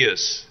last 8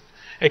 years.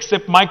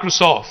 Except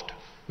Microsoft,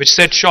 which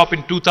set shop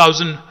in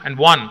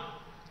 2001,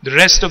 the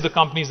rest of the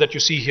companies that you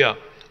see here,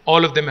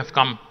 all of them have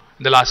come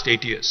in the last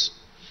 8 years.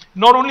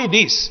 Not only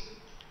these,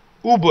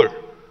 Uber,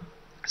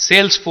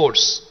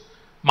 Salesforce,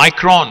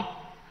 Micron,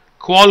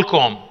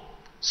 Qualcomm,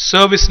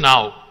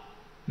 ServiceNow,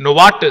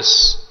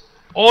 Novartis,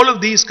 all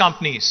of these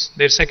companies,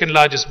 their second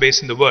largest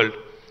base in the world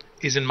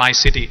is in my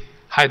city,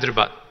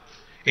 Hyderabad.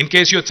 In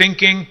case you're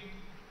thinking,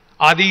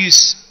 are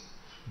these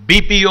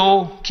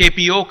BPO,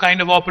 KPO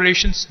kind of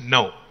operations?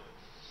 No.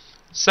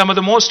 Some of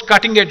the most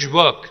cutting edge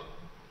work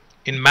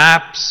in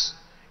maps,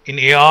 in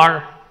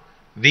AR,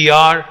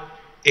 VR,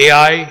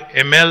 AI,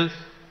 ML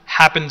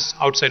happens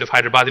outside of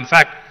Hyderabad. In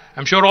fact,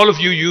 I'm sure all of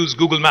you use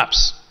Google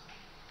Maps.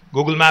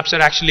 Google Maps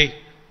are actually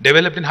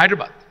developed in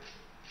Hyderabad.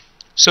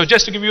 So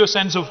just to give you a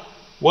sense of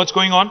what's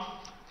going on,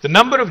 the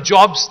number of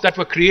jobs that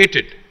were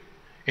created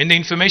in the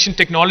information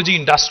technology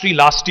industry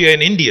last year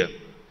in India,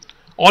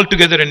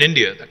 altogether in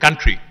India, the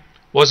country,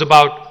 was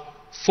about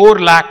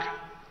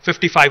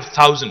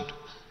 455,000,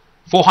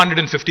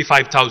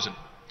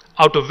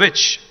 out of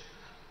which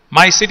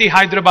my city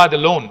Hyderabad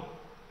alone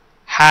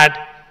had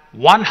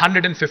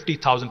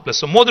 150,000 plus.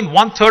 So more than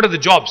 1/3 of the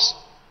jobs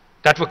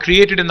that were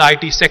created in the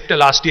IT sector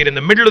last year in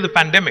the middle of the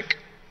pandemic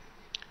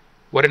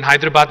were in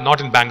Hyderabad, not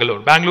in Bangalore.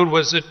 Bangalore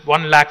was at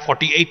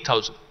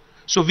 148,000.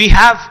 So we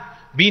have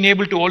been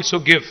able to also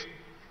give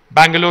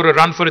Bangalore a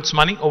run for its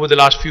money over the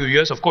last few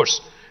years. Of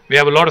course, we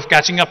have a lot of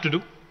catching up to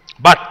do,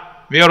 but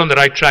we are on the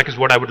right track is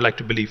what I would like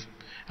to believe.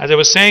 As I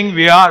was saying,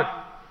 we are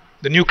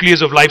the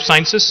nucleus of life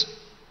sciences.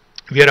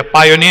 We are a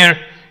pioneer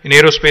in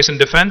aerospace and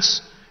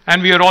defense,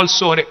 and we are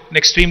also an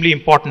extremely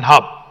important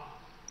hub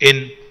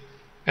in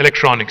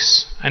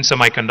electronics and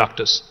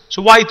semiconductors.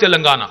 So why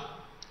Telangana?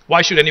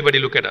 Why should anybody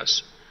look at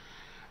us?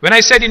 When I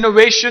said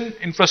innovation,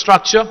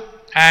 infrastructure,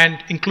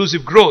 and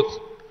inclusive growth,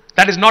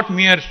 that is not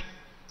mere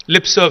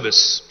lip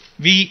service.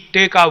 We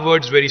take our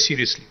words very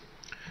seriously.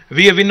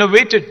 We have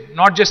innovated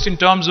not just in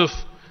terms of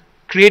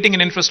creating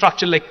an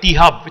infrastructure like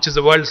T-Hub, which is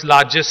the world's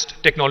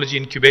largest technology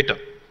incubator.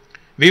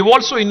 We've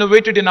also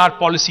innovated in our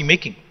policy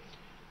making.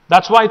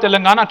 That's why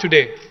Telangana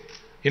today,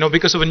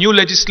 because of a new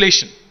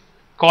legislation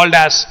called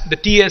as the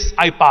TS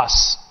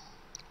Pass,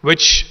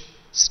 which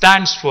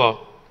stands for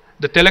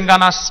the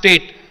Telangana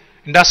State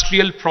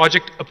Industrial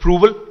Project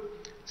Approval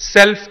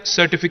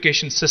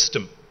Self-Certification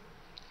System.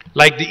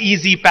 Like the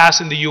Easy Pass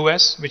in the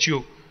US, which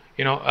you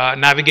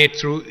navigate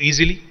through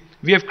easily.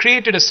 We have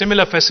created a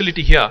similar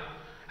facility here,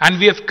 and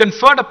we have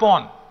conferred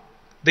upon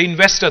the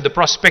investor, the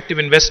prospective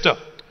investor,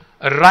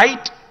 a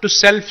right to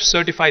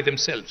self-certify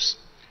themselves.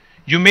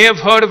 You may have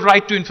heard of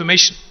right to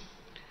information.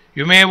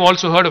 You may have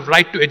also heard of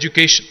right to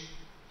education.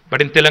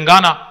 But in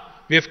Telangana,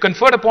 we have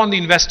conferred upon the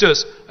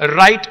investors a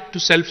right to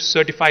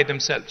self-certify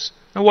themselves.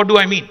 Now, what do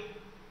I mean?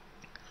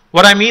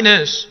 What I mean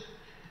is,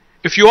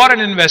 if you are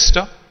an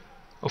investor,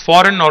 a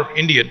foreign or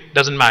Indian,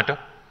 doesn't matter,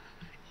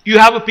 you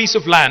have a piece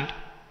of land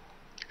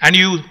and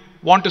you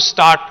want to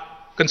start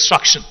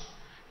construction.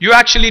 You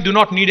actually do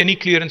not need any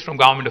clearance from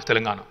government of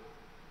Telangana.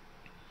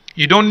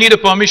 You don't need a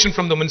permission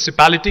from the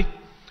municipality.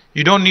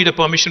 You don't need a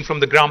permission from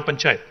the Gram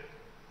Panchayat.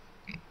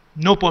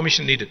 No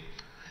permission needed.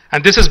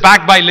 And this is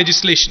backed by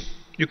legislation.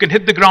 You can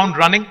hit the ground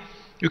running.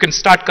 You can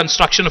start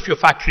construction of your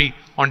factory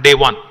on day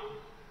one.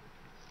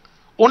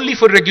 Only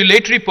for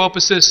regulatory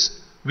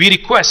purposes, we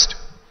request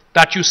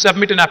that you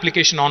submit an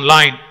application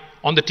online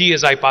on the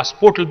TSI Pass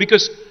portal,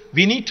 because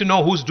we need to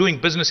know who's doing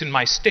business in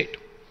my state.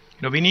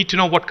 We need to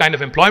know what kind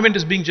of employment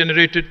is being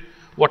generated,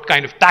 what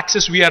kind of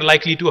taxes we are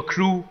likely to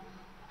accrue,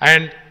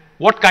 and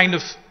what kind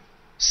of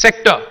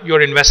sector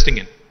you're investing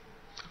in.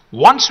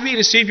 Once we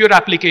receive your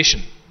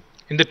application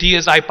in the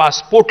TSI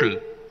Pass portal,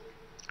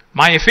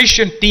 my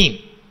efficient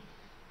team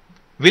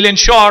will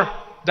ensure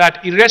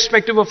that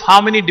irrespective of how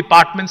many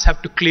departments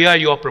have to clear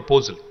your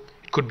proposal,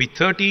 it could be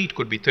 30, it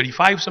could be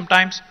 35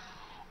 sometimes,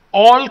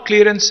 all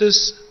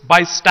clearances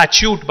by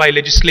statute, by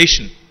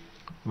legislation,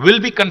 will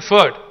be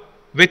conferred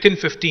within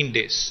 15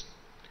 days.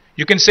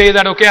 You can say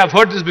that, okay, I've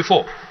heard this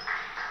before.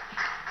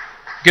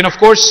 You can of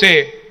course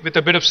say, with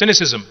a bit of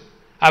cynicism,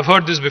 I've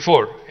heard this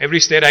before. Every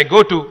state I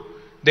go to,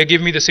 they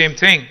give me the same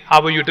thing.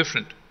 How are you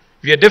different?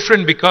 We are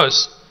different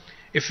because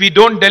if we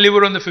don't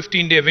deliver on the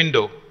 15-day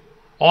window,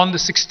 on the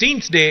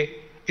 16th day,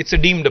 it's a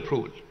deemed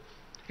approval.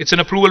 It's an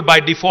approval by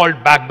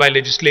default backed by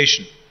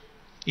legislation.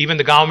 Even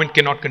the government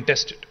cannot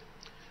contest it.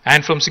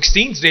 And from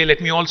 16th day,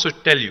 let me also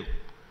tell you,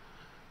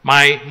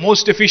 my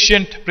most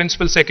efficient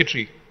principal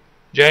secretary,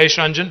 Jayesh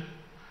Ranjan,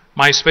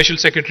 my special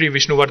secretary,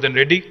 Vishnuvardhan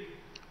Reddy,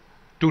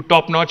 two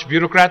top-notch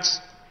bureaucrats,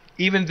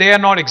 even they are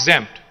not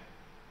exempt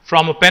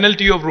from a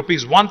penalty of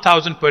rupees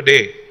 1,000 per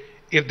day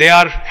if they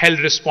are held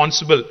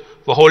responsible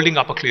for holding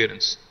up a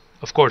clearance.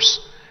 Of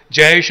course,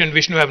 Jayesh and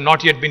Vishnu have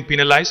not yet been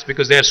penalized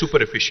because they are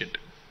super efficient.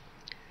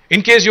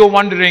 In case you're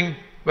wondering,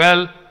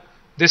 well,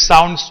 this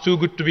sounds too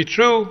good to be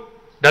true,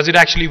 does it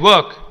actually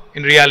work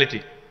in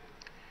reality?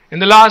 In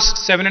the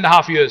last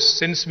 7.5 years,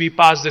 since we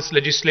passed this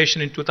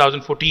legislation in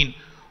 2014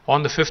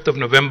 on the 5th of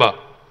November,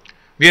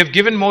 we have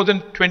given more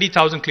than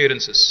 20,000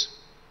 clearances.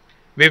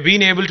 We have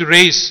been able to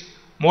raise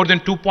more than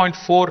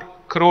 2.4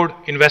 crore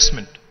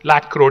investment,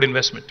 lakh crore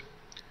investment,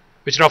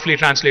 which roughly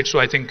translates to,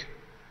 I think,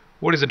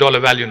 what is the dollar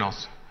value now?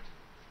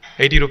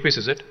 80 rupees,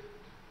 is it?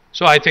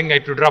 So I think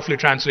it would roughly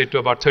translate to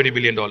about $30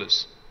 billion.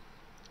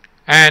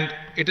 And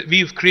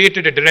we've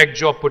created a direct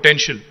job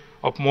potential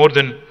of more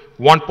than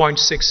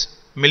 1.6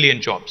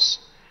 million jobs.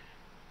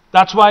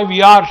 That's why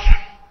we are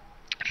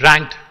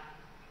ranked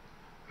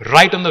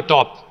right on the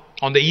top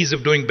on the ease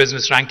of doing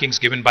business rankings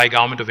given by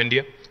Government of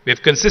India. We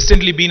have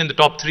consistently been in the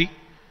top 3.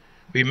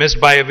 We missed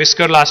by a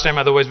whisker last time,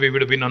 otherwise we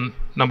would have been on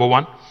number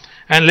 1.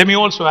 And let me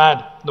also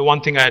add the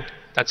one thing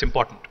that's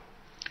important.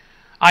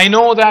 I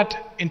know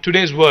that in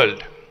today's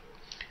world,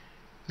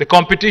 the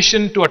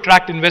competition to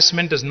attract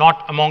investment is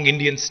not among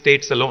Indian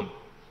states alone.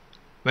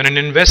 When an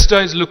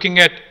investor is looking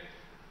at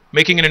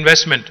making an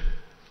investment,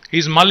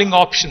 he's mulling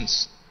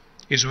options,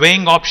 he's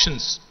weighing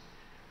options,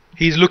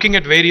 he's looking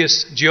at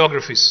various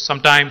geographies.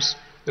 Sometimes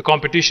the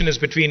competition is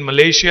between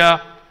Malaysia,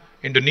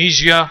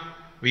 Indonesia,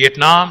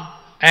 Vietnam,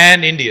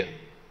 and India.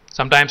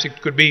 Sometimes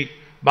it could be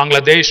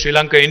Bangladesh, Sri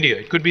Lanka, India.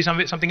 It could be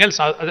something else,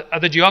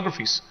 other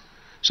geographies.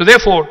 So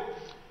therefore,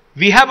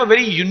 we have a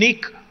very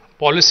unique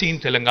policy in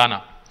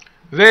Telangana,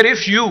 where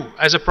if you,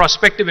 as a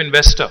prospective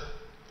investor,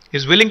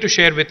 is willing to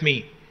share with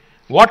me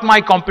what my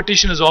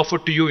competition has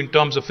offered to you in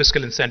terms of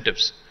fiscal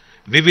incentives,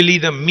 we will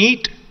either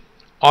meet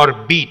or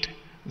beat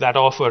that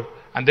offer.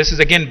 And this is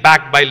again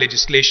backed by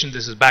legislation,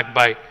 this is backed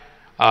by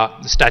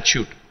the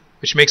statute,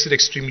 which makes it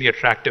extremely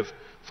attractive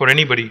for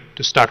anybody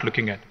to start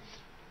looking at.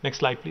 Next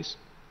slide, please.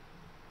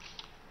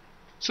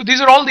 So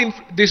these are all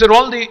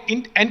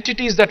the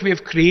entities that we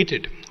have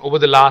created over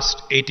the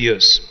last 8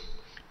 years.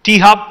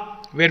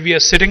 T-Hub, where we are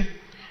sitting,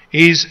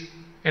 is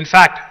in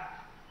fact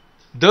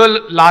the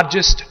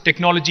largest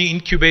technology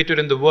incubator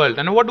in the world.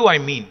 And what do I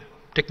mean,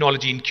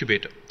 technology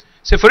incubator?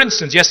 Say for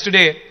instance,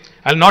 yesterday,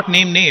 I'll not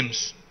name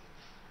names,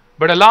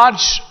 but a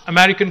large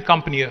American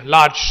company, a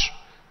large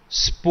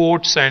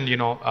sports and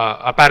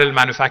apparel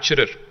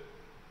manufacturer,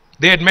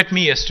 they had met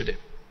me yesterday.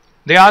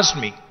 They asked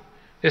me,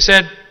 they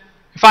said,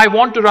 if I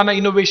want to run an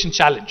innovation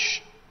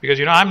challenge, because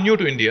I'm new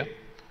to India,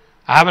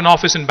 I have an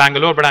office in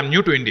Bangalore, but I'm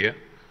new to India,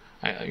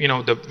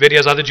 the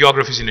various other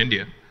geographies in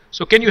India.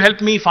 So can you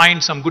help me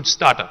find some good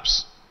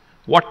startups?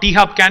 What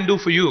T-Hub can do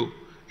for you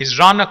is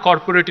run a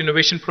corporate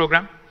innovation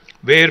program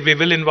where we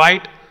will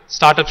invite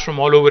startups from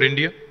all over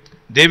India.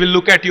 They will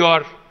look at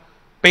your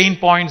pain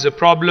points, the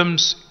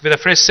problems with a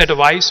fresh set of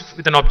eyes,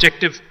 with an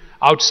objective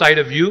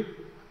outsider view,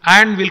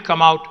 and will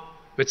come out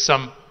with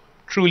some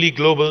truly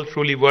global,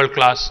 truly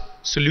world-class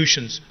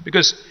solutions.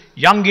 Because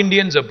young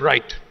Indians are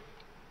bright.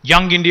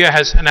 Young India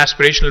has an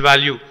aspirational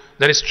value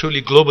that is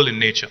truly global in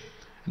nature.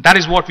 That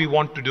is what we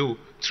want to do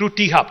through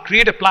T-Hub,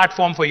 create a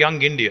platform for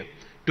young India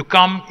to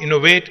come,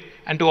 innovate,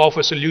 and to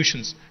offer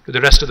solutions to the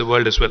rest of the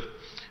world as well.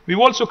 We've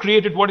also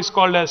created what is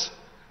called as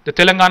the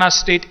Telangana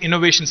State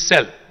Innovation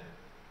Cell,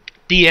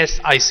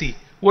 TSIC.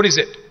 What is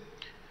it?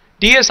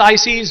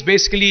 TSIC is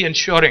basically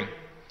ensuring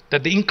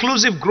that the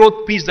inclusive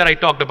growth piece that I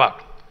talked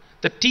about,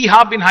 the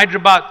T-Hub in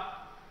Hyderabad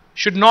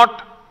should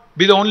not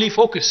be the only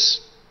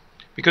focus,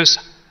 because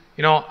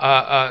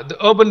the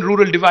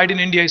urban-rural divide in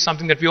India is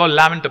something that we all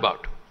lament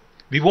about.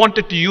 We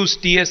wanted to use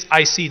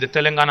TSIC, the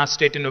Telangana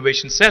State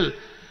Innovation Cell,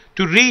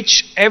 to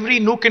reach every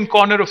nook and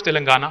corner of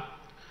Telangana,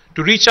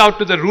 to reach out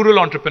to the rural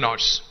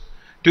entrepreneurs,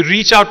 to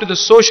reach out to the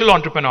social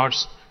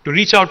entrepreneurs, to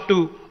reach out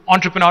to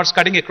entrepreneurs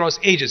cutting across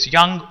ages,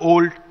 young,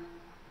 old,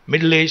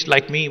 middle-aged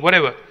like me,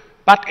 whatever,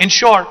 but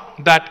ensure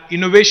that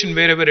innovation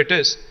wherever it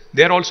is,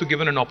 they are also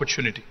given an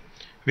opportunity.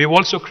 We have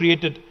also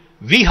created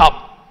V-Hub,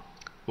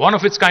 one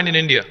of its kind in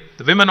India,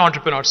 the Women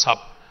Entrepreneurs Hub.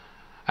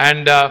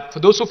 And for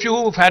those of you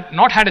who have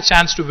not had a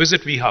chance to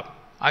visit V-Hub,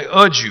 I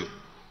urge you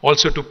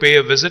also to pay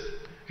a visit.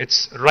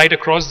 It's right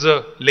across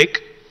the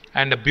lake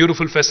and a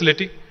beautiful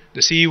facility. The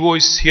CEO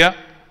is here,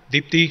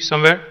 Deepthi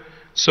somewhere.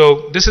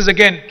 So this is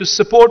again to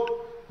support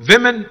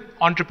women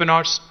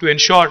entrepreneurs, to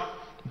ensure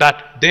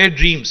that their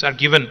dreams are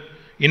given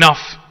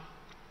enough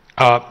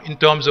in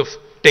terms of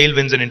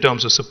tailwinds and in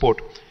terms of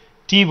support.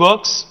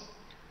 T-Works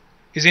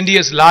is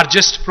India's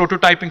largest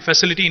prototyping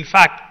facility. In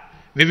fact,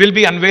 we will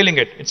be unveiling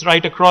it. It's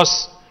right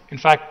across, in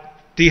fact,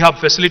 T-Hub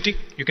facility.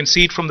 You can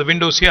see it from the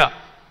windows here.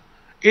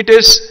 It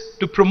is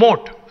to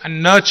promote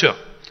and nurture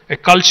a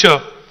culture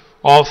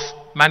of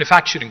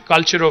manufacturing,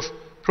 culture of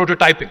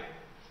prototyping.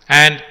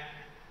 And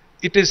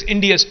it is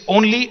India's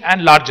only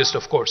and largest,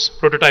 of course,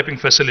 prototyping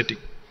facility.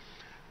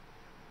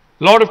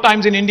 A lot of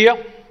times in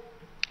India,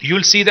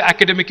 you'll see the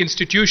academic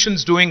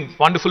institutions doing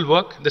wonderful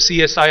work, the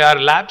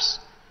CSIR labs,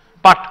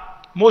 but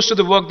most of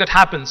the work that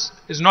happens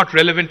is not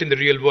relevant in the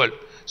real world.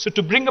 So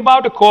to bring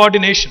about a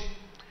coordination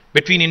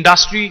between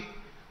industry,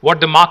 what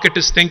the market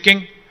is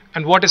thinking,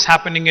 and what is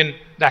happening in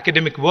the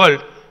academic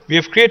world, we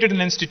have created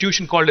an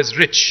institution called as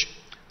RICH,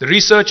 the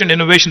Research and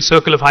Innovation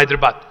Circle of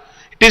Hyderabad.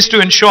 It is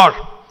to ensure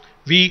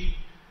we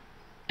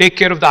take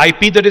care of the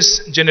IP that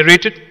is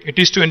generated. It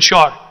is to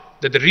ensure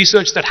that the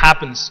research that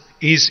happens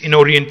is in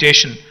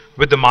orientation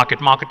with the market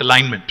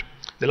alignment.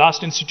 The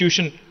last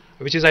institution,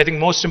 which is I think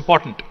most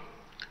important,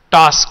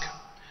 task,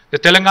 the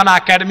Telangana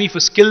Academy for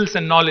Skills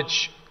and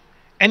Knowledge.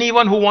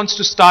 Anyone who wants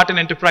to start an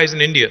enterprise in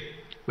India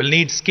will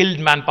need skilled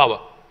manpower.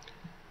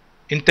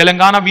 In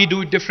Telangana, we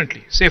do it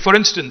differently. Say, for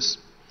instance,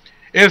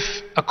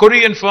 if a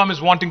Korean firm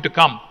is wanting to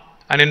come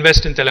and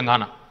invest in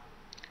Telangana,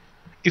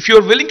 if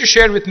you're willing to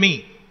share with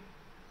me,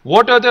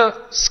 what are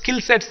the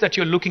skill sets that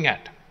you're looking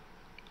at,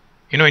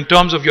 in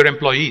terms of your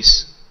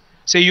employees?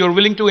 Say you're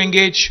willing to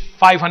engage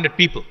 500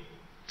 people.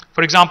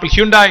 For example,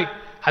 Hyundai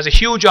has a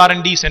huge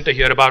R&D center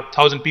here, about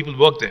 1,000 people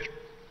work there.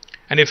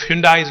 And if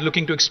Hyundai is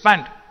looking to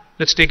expand,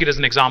 let's take it as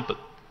an example.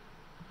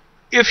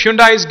 If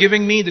Hyundai is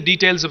giving me the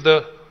details of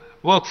the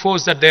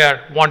workforce that they are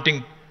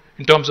wanting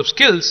in terms of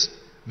skills,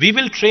 we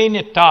will train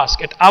a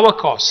task at our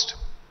cost.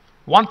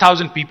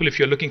 1,000 people if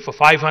you're looking for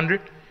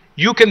 500.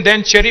 You can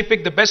then cherry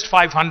pick the best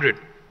 500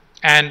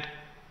 and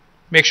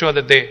make sure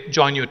that they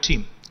join your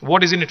team.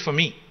 What is in it for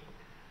me?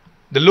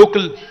 The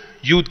local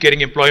youth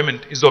getting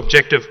employment is the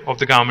objective of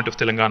the government of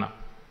Telangana.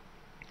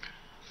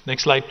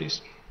 Next slide,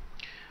 please.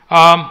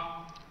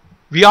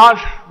 We are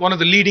one of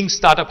the leading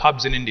startup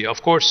hubs in India.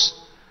 Of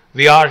course,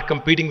 we are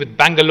competing with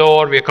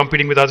Bangalore, we are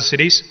competing with other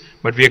cities,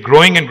 but we are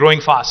growing and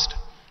growing fast.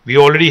 We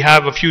already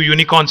have a few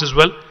unicorns as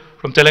well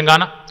from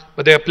Telangana,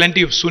 but there are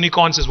plenty of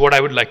soonicorns is what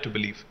I would like to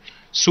believe.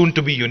 Soon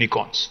to be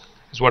unicorns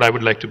is what I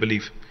would like to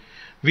believe.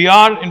 We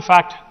are, in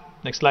fact,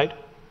 next slide,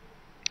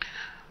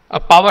 a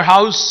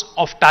powerhouse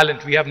of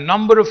talent. We have a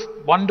number of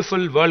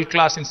wonderful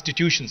world-class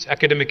institutions,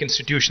 academic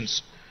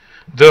institutions.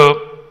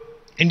 The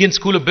Indian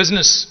School of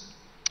Business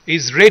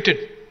is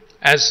rated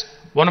as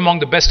one among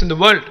the best in the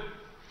world.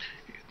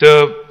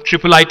 The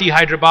IIIT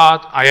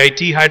Hyderabad,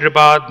 IIT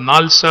Hyderabad,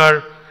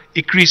 NALSAR,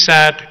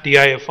 ICRISAT,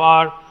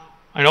 TIFR,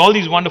 and all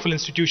these wonderful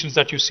institutions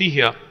that you see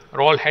here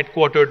are all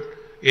headquartered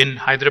in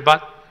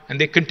Hyderabad, and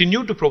they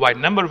continue to provide. A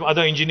number of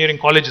other engineering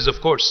colleges, of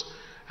course,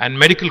 and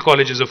medical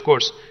colleges, of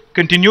course,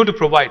 continue to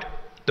provide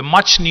the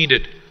much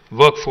needed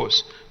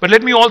workforce. But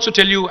let me also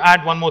tell you,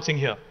 add one more thing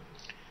here.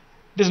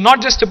 It is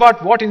not just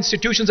about what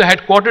institutions are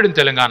headquartered in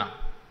Telangana.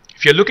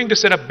 If you're looking to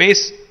set up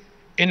base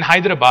in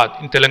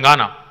Hyderabad, in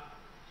Telangana,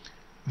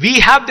 we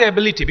have the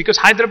ability, because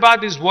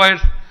Hyderabad is where,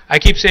 I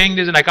keep saying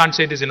this and I can't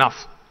say this enough.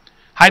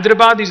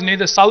 Hyderabad is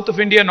neither south of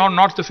India nor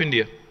north of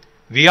India.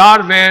 We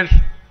are where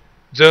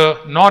the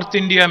North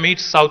India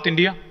meets South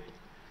India.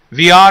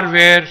 We are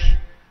where,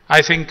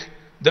 I think,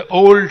 the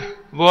old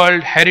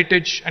world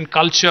heritage and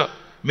culture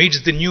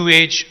meets the new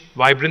age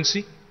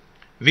vibrancy.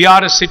 We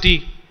are a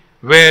city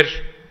where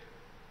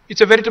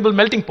it's a veritable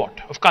melting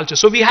pot of culture.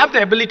 So we have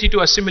the ability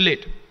to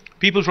assimilate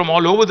people from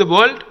all over the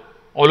world,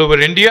 all over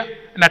India,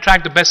 and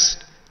attract the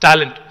best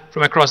talent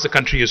from across the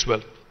country as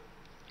well.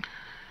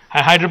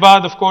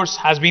 Hyderabad, of course,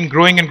 has been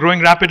growing and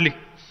growing rapidly.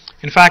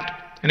 In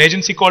fact, an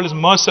agency called as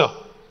Mercer,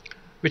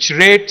 which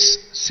rates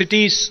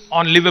cities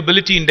on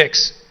livability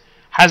index,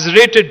 has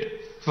rated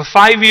for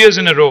 5 years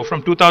in a row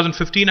from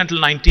 2015 until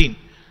 19.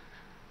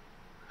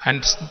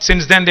 And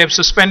since then they have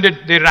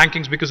suspended their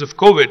rankings because of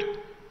COVID.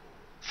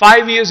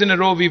 5 years in a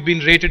row we've been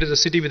rated as a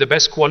city with the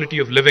best quality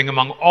of living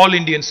among all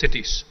Indian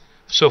cities.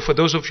 So for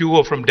those of you who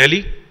are from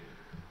Delhi,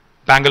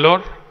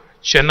 Bangalore,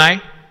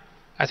 Chennai,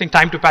 I think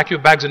time to pack your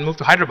bags and move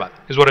to Hyderabad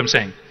is what I'm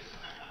saying.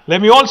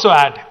 Let me also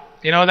add,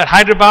 that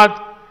Hyderabad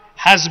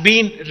has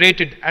been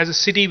rated as a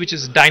city which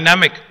is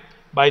dynamic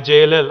by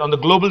JLL on the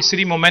Global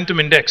City Momentum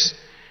Index.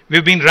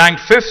 We've been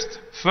ranked 5th,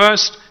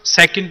 1st,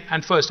 2nd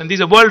and 1st. And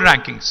these are world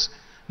rankings,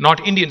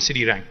 not Indian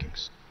city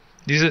rankings.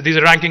 These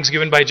are rankings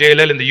given by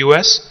JLL in the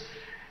US.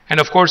 And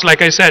of course,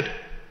 like I said,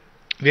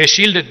 we are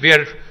shielded. We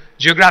are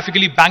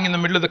geographically bang in the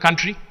middle of the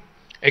country,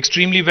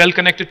 extremely well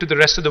connected to the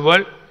rest of the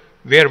world.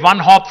 We are one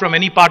hop from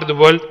any part of the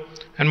world.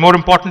 And more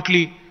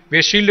importantly, we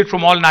are shielded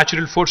from all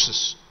natural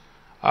forces.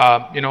 We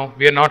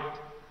are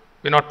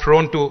not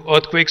prone to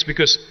earthquakes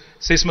because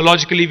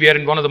seismologically we are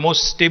in one of the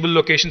most stable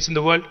locations in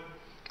the world.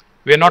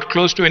 We are not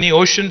close to any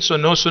ocean, so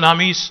no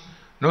tsunamis,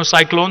 no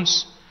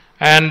cyclones.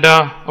 And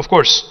of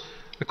course,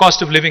 the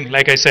cost of living,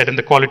 like I said, and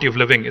the quality of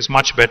living is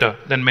much better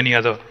than many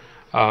other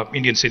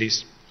Indian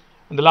cities.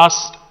 And the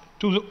last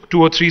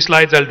two or three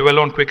slides I'll dwell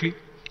on quickly.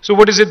 So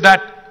what is it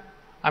that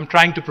I'm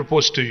trying to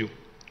propose to you?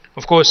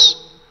 Of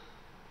course,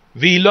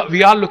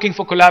 we are looking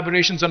for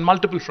collaborations on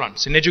multiple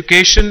fronts. In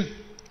education,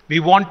 we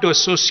want to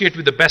associate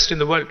with the best in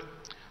the world.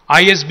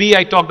 ISB,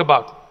 I talked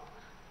about,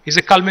 is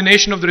a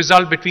culmination of the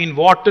result between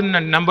Wharton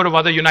and a number of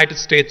other United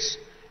States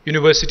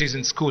universities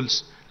and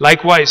schools.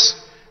 Likewise,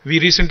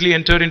 we recently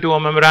entered into a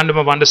memorandum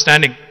of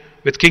understanding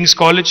with King's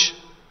College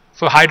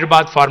for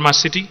Hyderabad Pharma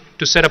City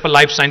to set up a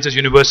life sciences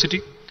university.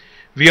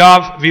 We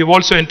have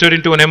also entered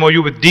into an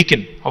MOU with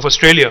Deakin of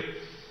Australia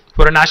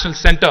for a national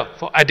center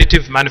for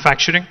additive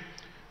manufacturing.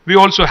 We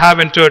also have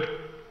entered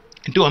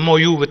into a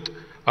MOU with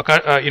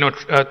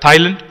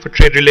Thailand for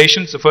trade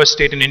relations, the first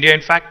state in India,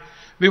 in fact.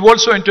 We've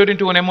also entered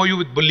into an MOU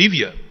with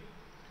Bolivia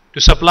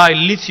to supply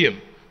lithium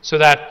so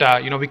that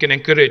we can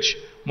encourage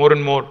more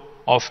and more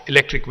of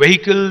electric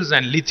vehicles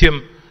and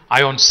lithium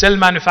ion cell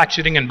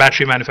manufacturing and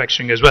battery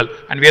manufacturing as well.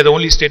 And we are the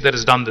only state that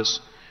has done this.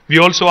 We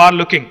also are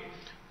looking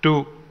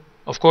to,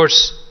 of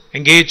course,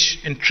 engage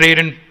in trade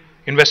and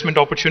investment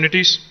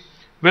opportunities.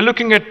 We're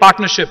looking at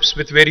partnerships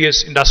with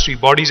various industry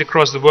bodies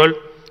across the world,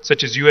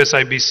 such as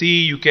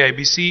USIBC,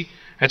 UKIBC,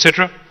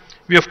 etc.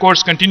 We, of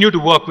course, continue to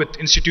work with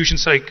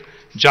institutions like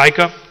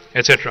JICA,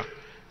 etc.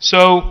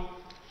 So,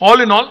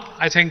 all in all,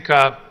 I think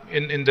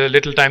in the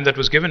little time that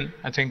was given,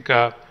 I think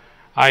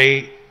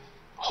I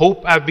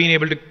hope I've been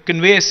able to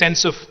convey a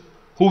sense of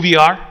who we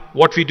are,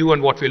 what we do,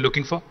 and what we're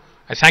looking for.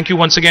 I thank you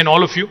once again,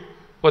 all of you,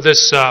 for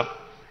this,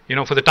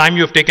 for the time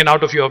you have taken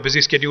out of your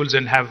busy schedules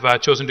and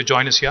have chosen to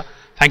join us here.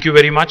 Thank you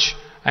very much.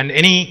 And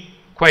any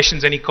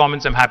questions, any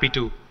comments, I'm happy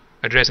to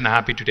address and I'm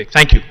happy to take.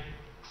 Thank you.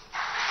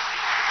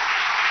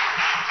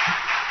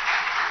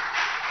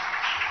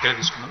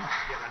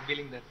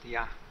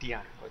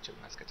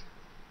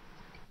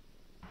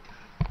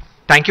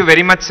 Thank you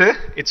very much, sir.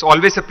 It's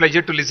always a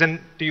pleasure to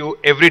listen to you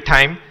every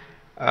time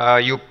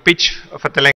you pitch for Telangana.